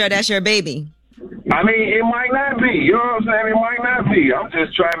not even sure that's your baby? I mean, it might not be. You know what I'm saying? It might not be. I'm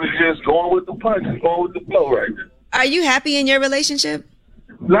just trying to going with the punches, going with the flow right now. Are you happy in your relationship?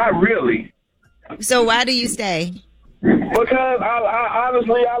 Not really. So why do you stay? Because I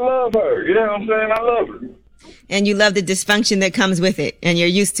honestly, I love her. You know what I'm saying? I love her. And you love the dysfunction that comes with it, and you're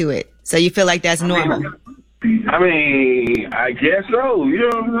used to it. So you feel like that's normal. I mean, I guess so. You know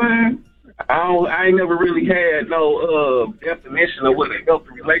what I'm saying? I ain't never really had no definition of what a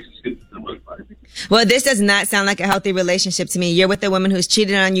healthy relationship looks like. Well, this does not sound like a healthy relationship to me. You're with a woman who's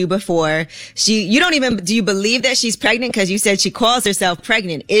cheated on you before. Do you believe that she's pregnant? Because you said she calls herself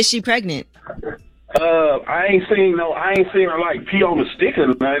pregnant. Is she pregnant? I ain't seen her like pee on the stick or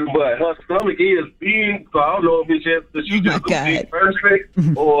nothing, but her stomach is big, so I don't know if it's just that she's just a big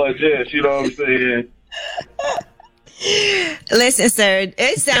person or just, you know what I'm saying. Listen, sir,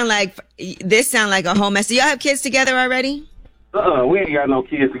 this sound like a whole mess. Do y'all have kids together already? We ain't got no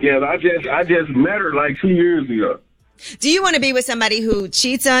kids together. I just met her like 2 years ago. Do you want to be with somebody who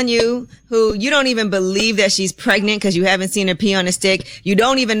cheats on you, who you don't even believe that she's pregnant because you haven't seen her pee on a stick? You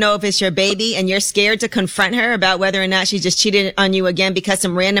don't even know if it's your baby, and you're scared to confront her about whether or not she just cheated on you again because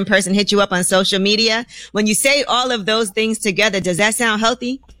some random person hit you up on social media? When you say all of those things together, does that sound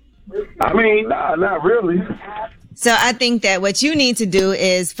healthy? I mean, nah, not really. So I think that what you need to do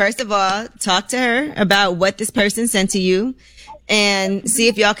is, first of all, talk to her about what this person sent to you and see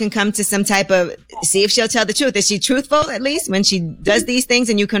if y'all can come to some type of, see if she'll tell the truth. Is she truthful, at least, when she does these things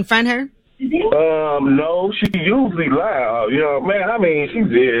and you confront her? No, she usually lies. You know, man, I mean,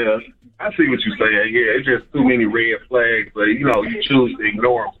 I see what you're saying. Yeah, it's just too many red flags, but, you know, you choose to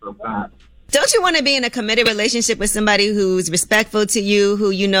ignore them sometimes. Don't you want to be in a committed relationship with somebody who's respectful to you,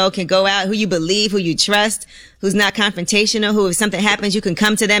 who you know can go out, who you believe, who you trust, who's not confrontational, who if something happens, you can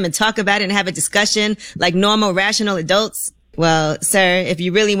come to them and talk about it and have a discussion like normal, rational adults? Well, sir, if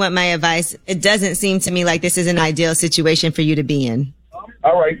you really want my advice, it doesn't seem to me like this is an ideal situation for you to be in.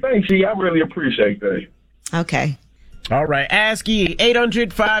 All right. Thanks, Yee. I really appreciate that. Okay. All right. Ask Yee.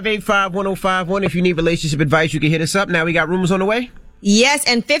 800-585-1051. If you need relationship advice, you can hit us up. Now we got rumors on the way. Yes,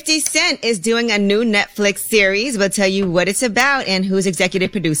 and 50 Cent is doing a new Netflix series. We'll tell you what it's about and who's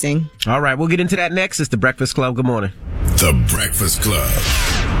executive producing. All right, we'll get into that next. It's The Breakfast Club. Good morning. The Breakfast Club.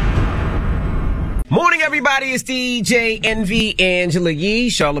 Morning, everybody. It's DJ NV, Angela Yee,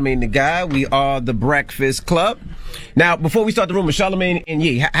 Charlamagne the Guy. We are The Breakfast Club. Now, before we start the rumor, Charlamagne and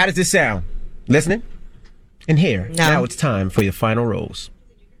Yee, how does this sound? Listening? And here. No. Now it's time for your final rose.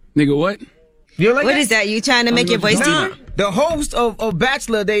 Nigga, what? You don't like What that? is that? You trying to make your voice deep? The host of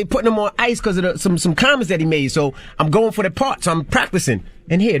Bachelor, they putting him on ice because of some comments that he made. So I'm going for the part. So I'm practicing.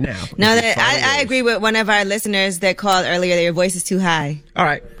 And here now. No, I agree with one of our listeners that called earlier that your voice is too high. All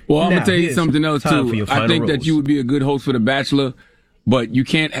right. Well, I'm going to tell you something else, too. I think that you would be a good host for The Bachelor. But you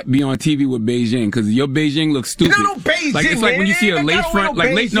can't be on TV with Beijing because your Beijing looks stupid. No, Beijing, like it's like when you see a lace front,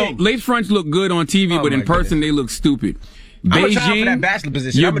 like lace fronts look good on TV, but in person they look stupid. Beijing, that bachelor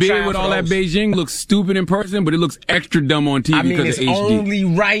position. Your beard with all that Beijing looks stupid in person, but it looks extra dumb on TV because of HD. It's only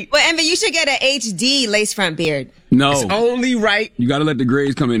right. Well, Envy, you should get an HD lace front beard. No. It's only right. You got to let the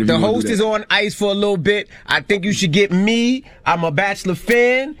grays come in. If the you host is on ice for a little bit. I think you should get me. I'm a Bachelor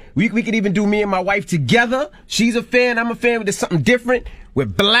fan. We could even do me and my wife together. She's a fan. I'm a fan. There's something different. We're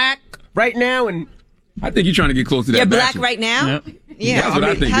black right now, and I think you're trying to get close to that. You're Bachelor. black right now? Yep. Yeah. That's what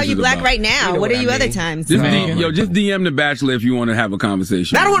I think how this you is black about. right now? What are you other times? Just DM the Bachelor if you want to have a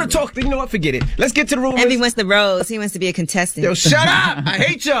conversation. I don't want to talk. You know what? Forget it. Let's get to the room. Envy wants the rose. He wants to be a contestant. Yo, shut up! I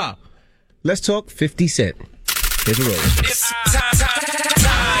hate y'all. Let's talk 50 Cent. Here's a rose. It's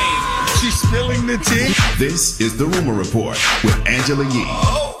time. She's spilling the tea. This is the Rumor Report with Angela Yee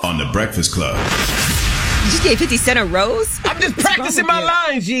on The Breakfast Club. You just gave 50 Cent a rose? I'm just practicing my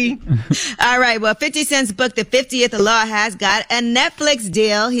lines, G. All right. Well, 50 Cent's book, The 50th Law, has got a Netflix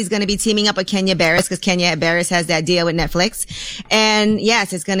deal. He's going to be teaming up with Kenya Barris because Kenya Barris has that deal with Netflix. And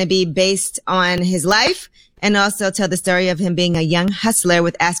yes, it's going to be based on his life and also tell the story of him being a young hustler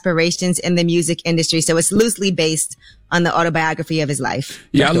with aspirations in the music industry. So it's loosely based on the autobiography of his life.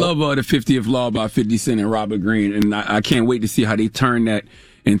 Yeah, I love the 50th Law by 50 Cent and Robert Greene. And I can't wait to see how they turn that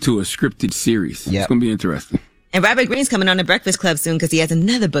into a scripted series. It's going to be interesting. And Robert Greene's coming on the Breakfast Club soon because he has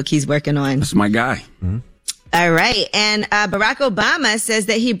another book he's working on. That's my guy. Mm-hmm. All right. And Barack Obama says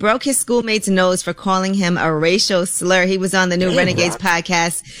that he broke his schoolmate's nose for calling him a racial slur. He was on the new Renegades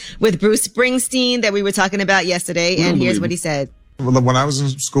podcast with Bruce Springsteen that we were talking about yesterday. And here's what he said. When I was in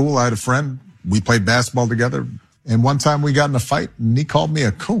school, I had a friend. We played basketball together. And one time we got in a fight and he called me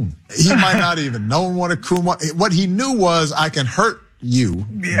a coon. He might not even know what a coon was. What he knew was I can hurt you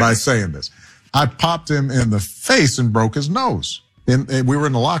by saying this. I popped him in the face and broke his nose. And we were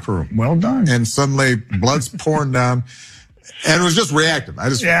in the locker room. Well done. And suddenly blood's pouring down. And it was just reactive. I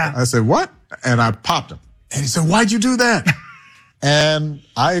said, what? And I popped him. And he said, why'd you do that? And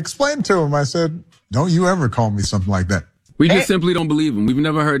I explained to him, I said, don't you ever call me something like that. We just simply don't believe him. I've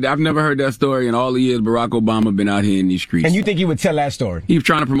never heard that story in all the years Barack Obama been out here in these streets. And you think he would tell that story? He's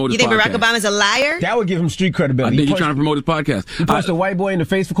trying to promote his podcast. You think Barack Obama's a liar? That would give him street credibility. I think he's trying to promote his podcast. He punched a white boy in the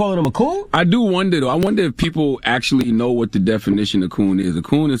face for calling him a coon? I do wonder, though. I wonder if people actually know what the definition of coon is. A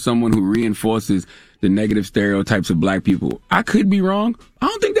coon is someone who reinforces the negative stereotypes of black people. I could be wrong. I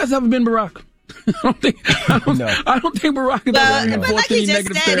don't think that's ever been Barack. I don't think Barack has ever reinforced but like any he just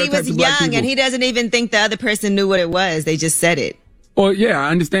negative said, he stereotypes was of black young people. and he doesn't even think the other person knew what it was. They just said it. Well, yeah,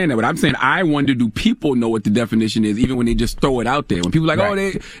 I understand that, but I'm saying I wonder, do people know what the definition is, even when they just throw it out there? When people are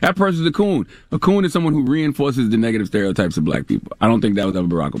like, that person's a coon. A coon is someone who reinforces the negative stereotypes of black people. I don't think that was ever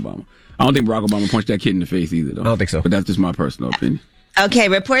Barack Obama. I don't think Barack Obama punched that kid in the face either, though. I don't think so. But that's just my personal opinion. Okay,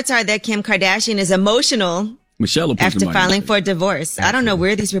 reports are that Kim Kardashian is emotional Michelle will punch after somebody in the filing face. for divorce. I don't know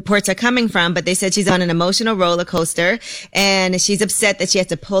where these reports are coming from, but they said she's on an emotional roller coaster and she's upset that she has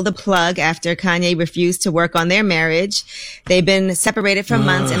to pull the plug after Kanye refused to work on their marriage. They've been separated for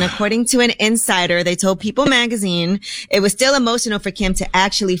months, and according to an insider, they told People magazine it was still emotional for Kim to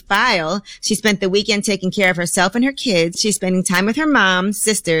actually file. She spent the weekend taking care of herself and her kids. She's spending time with her mom,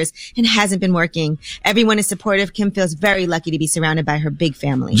 sisters, and hasn't been working. Everyone is supportive. Kim feels very lucky to be surrounded by her big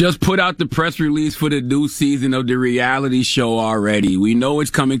family. Just put out the press release for the new season of the reality show already. We know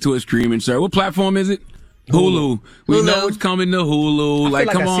it's coming to a streaming service. What platform is it? Hulu. We know it's coming to Hulu. Like,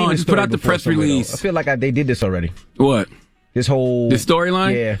 come on, just put out the press release. I feel like they did this already. What? This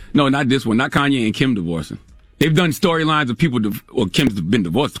storyline? Yeah. No, not this one. Not Kanye and Kim divorcing. They've done storylines of people, Kim's been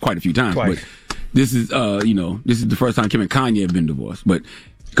divorced quite a few times. Twice. But this is, this is the first time Kim and Kanye have been divorced. But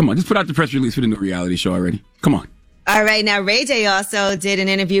come on, just put out the press release for the new reality show already. Come on. All right. Now, Ray J also did an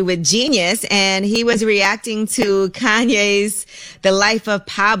interview with Genius, and he was reacting to Kanye's The Life of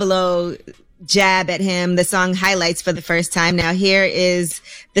Pablo jab at him, the song Highlights, for the first time. Now, here is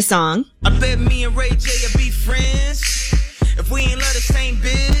the song. I bet me and Ray J will be friends if we ain't love the same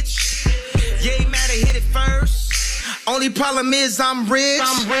bitch. Yeah, ain't matter, hit it first. Only problem is I'm rich.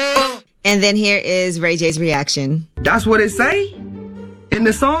 And then here is Ray J's reaction. That's what it say in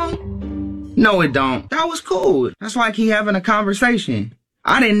the song? No, it don't. That was cool. That's why I keep having a conversation.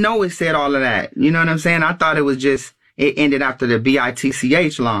 I didn't know it said all of that. You know what I'm saying? I thought it was just, it ended after the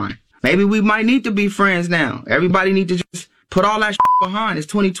BITCH line. Maybe we might need to be friends now. Everybody need to just put all that shit behind. It's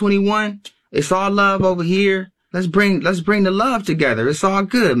 2021. It's all love over here. Let's bring the love together. It's all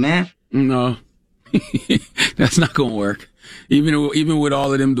good, man. No, that's not going to work. Even with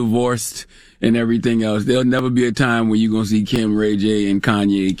all of them divorced and everything else, there'll never be a time where you're going to see Kim, Ray J, and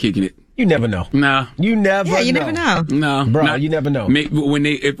Kanye kicking it. You never know. Nah. You never know. Yeah, you never know. No. Bro, you never know. When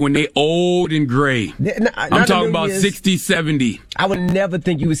they old and gray. I'm talking about 60, 70. I would never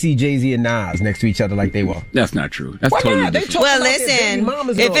think you would see Jay-Z and Nas next to each other like they were. That's not true. That's Why totally not? They different. Well, listen,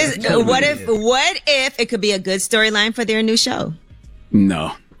 what if it could be a good storyline for their new show?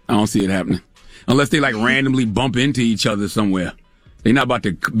 No, I don't see it happening. Unless they like randomly bump into each other somewhere. They're not about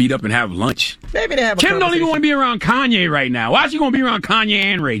to beat up and have lunch. Maybe they have a Kim don't even want to be around Kanye right now. Why is she going to be around Kanye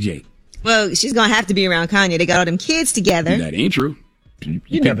and Ray J? Well, she's going to have to be around Kanye. They got all them kids together. That ain't true.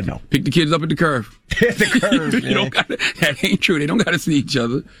 You never know. Pick the kids up at the curve. The curve, that ain't true. They don't got to see each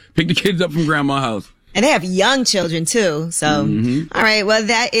other. Pick the kids up from grandma's house. And they have young children, too. So, all right. Well,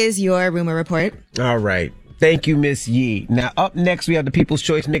 that is your rumor report. All right. Thank you, Miss Yee. Now, up next, we have the People's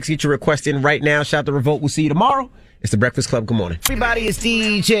Choice Mix. Get your request in right now. Shout to Revolt. We'll see you tomorrow. It's the Breakfast Club. Good morning. Everybody, it's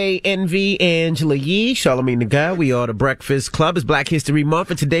DJ Envy, Angela Yee, Charlamagne the Guy. We are the Breakfast Club. It's Black History Month,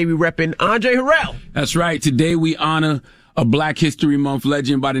 and today we repping Andre Harrell. That's right. Today we honor a Black History Month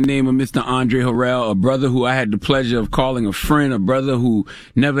legend by the name of Mr. Andre Harrell, a brother who I had the pleasure of calling a friend, a brother who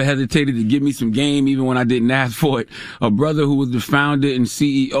never hesitated to give me some game even when I didn't ask for it, a brother who was the founder and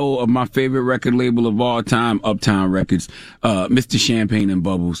CEO of my favorite record label of all time, Uptown Records, Mr. Champagne and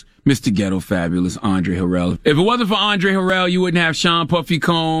Bubbles, Mr. Ghetto Fabulous, Andre Harrell. If it wasn't for Andre Harrell, you wouldn't have Sean Puffy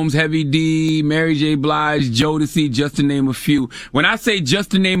Combs, Heavy D, Mary J. Blige, Jodeci, just to name a few. When I say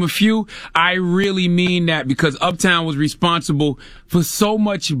just to name a few, I really mean that because Uptown was responsible for so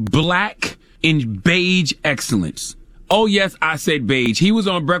much black and beige excellence. Oh, yes, I said beige. He was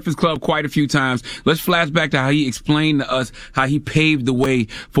on Breakfast Club quite a few times. Let's flash back to how he explained to us how he paved the way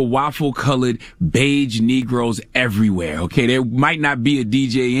for waffle-colored beige Negroes everywhere. Okay, there might not be a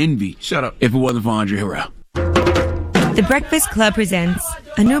DJ Envy. Shut up. If it wasn't for Andre Harrell. The Breakfast Club presents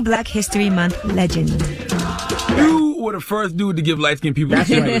a new Black History Month legend. You were the first dude to give light-skinned people a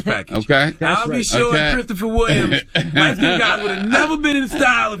stimulus package. Okay. I'll be sure Christopher Williams, light-skinned guys would have never been in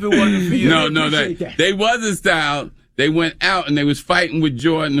style if it wasn't for you. No, they wasn't style. They went out and they was fighting with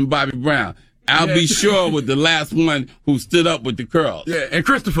Jordan and Bobby Brown. I'll be sure was the last one who stood up with the curls. Yeah, and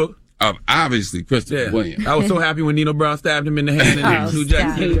Christopher. Obviously, Christopher Williams. I was so happy when Nino Brown stabbed him in the hand and New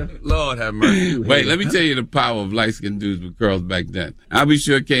Jack City. Lord have mercy. Wait, let me tell you the power of light-skinned dudes with curls back then. I'll be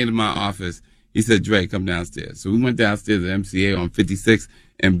sure came to my office. He said, Dre, come downstairs. So we went downstairs at MCA on 56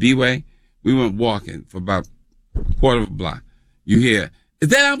 and B-Way. We went walking for about a quarter of a block. You hear, is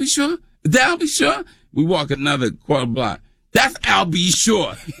that I'll be sure? Is that I'll be sure? We walk another quarter block. That's I'll be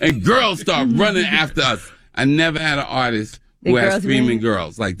sure. And girls start running after us. I never had an artist who had screaming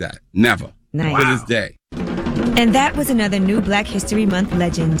girls like that. Never. Nice. To this day. And that was another new Black History Month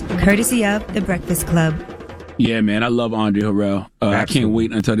legend, courtesy of The Breakfast Club. Yeah, man, I love Andre Harrell. I can't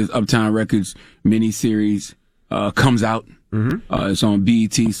wait until this Uptown Records miniseries comes out. It's on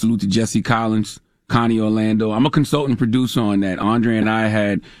BET. Salute to Jesse Collins, Connie Orlando. I'm a consultant producer on that. Andre and I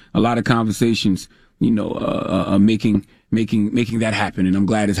had a lot of conversations, making that happen, and I'm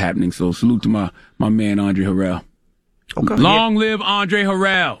glad it's happening. So salute to my man Andre Harrell. Okay. Long live Andre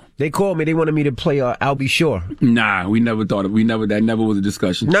Harrell. They called me. They wanted me to play I'll Be Sure. Nah, we never thought of. That never was a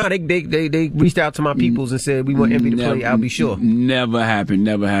discussion. Nah, they reached out to my peoples and said we want Envy to play I'll Be Sure. Never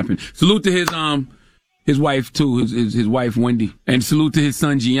happened. Salute to his wife too, his wife Wendy, and salute to his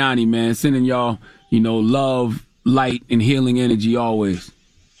son Gianni, man. Sending y'all, love, light, and healing energy always.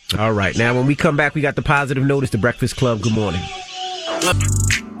 All right, now when we come back, we got the positive notice. The Breakfast Club. Good morning.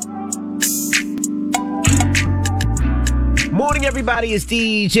 Morning, everybody. It's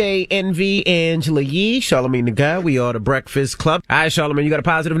DJ Envy, Angela Yee, Charlamagne the Guy. We are the Breakfast Club. All right, Charlamagne, you got a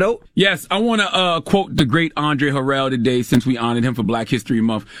positive note? Yes, I want to quote the great Andre Harrell today since we honored him for Black History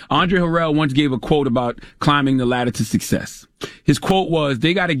Month. Andre Harrell once gave a quote about climbing the ladder to success. His quote was,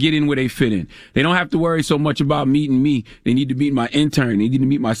 they got to get in where they fit in. They don't have to worry so much about meeting me. They need to meet my intern. They need to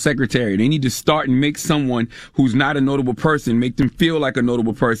meet my secretary. They need to start and make someone who's not a notable person, make them feel like a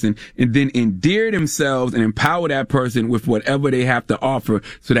notable person, and then endear themselves and empower that person with whatever they have to offer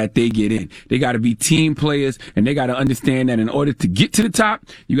so that they get in. They got to be team players, and they got to understand that in order to get to the top,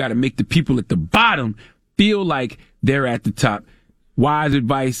 you got to make the people at the bottom feel like they're at the top. Wise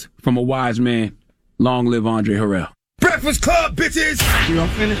advice from a wise man. Long live Andre Harrell. Breakfast Club, bitches! Y'all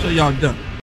finished or y'all done?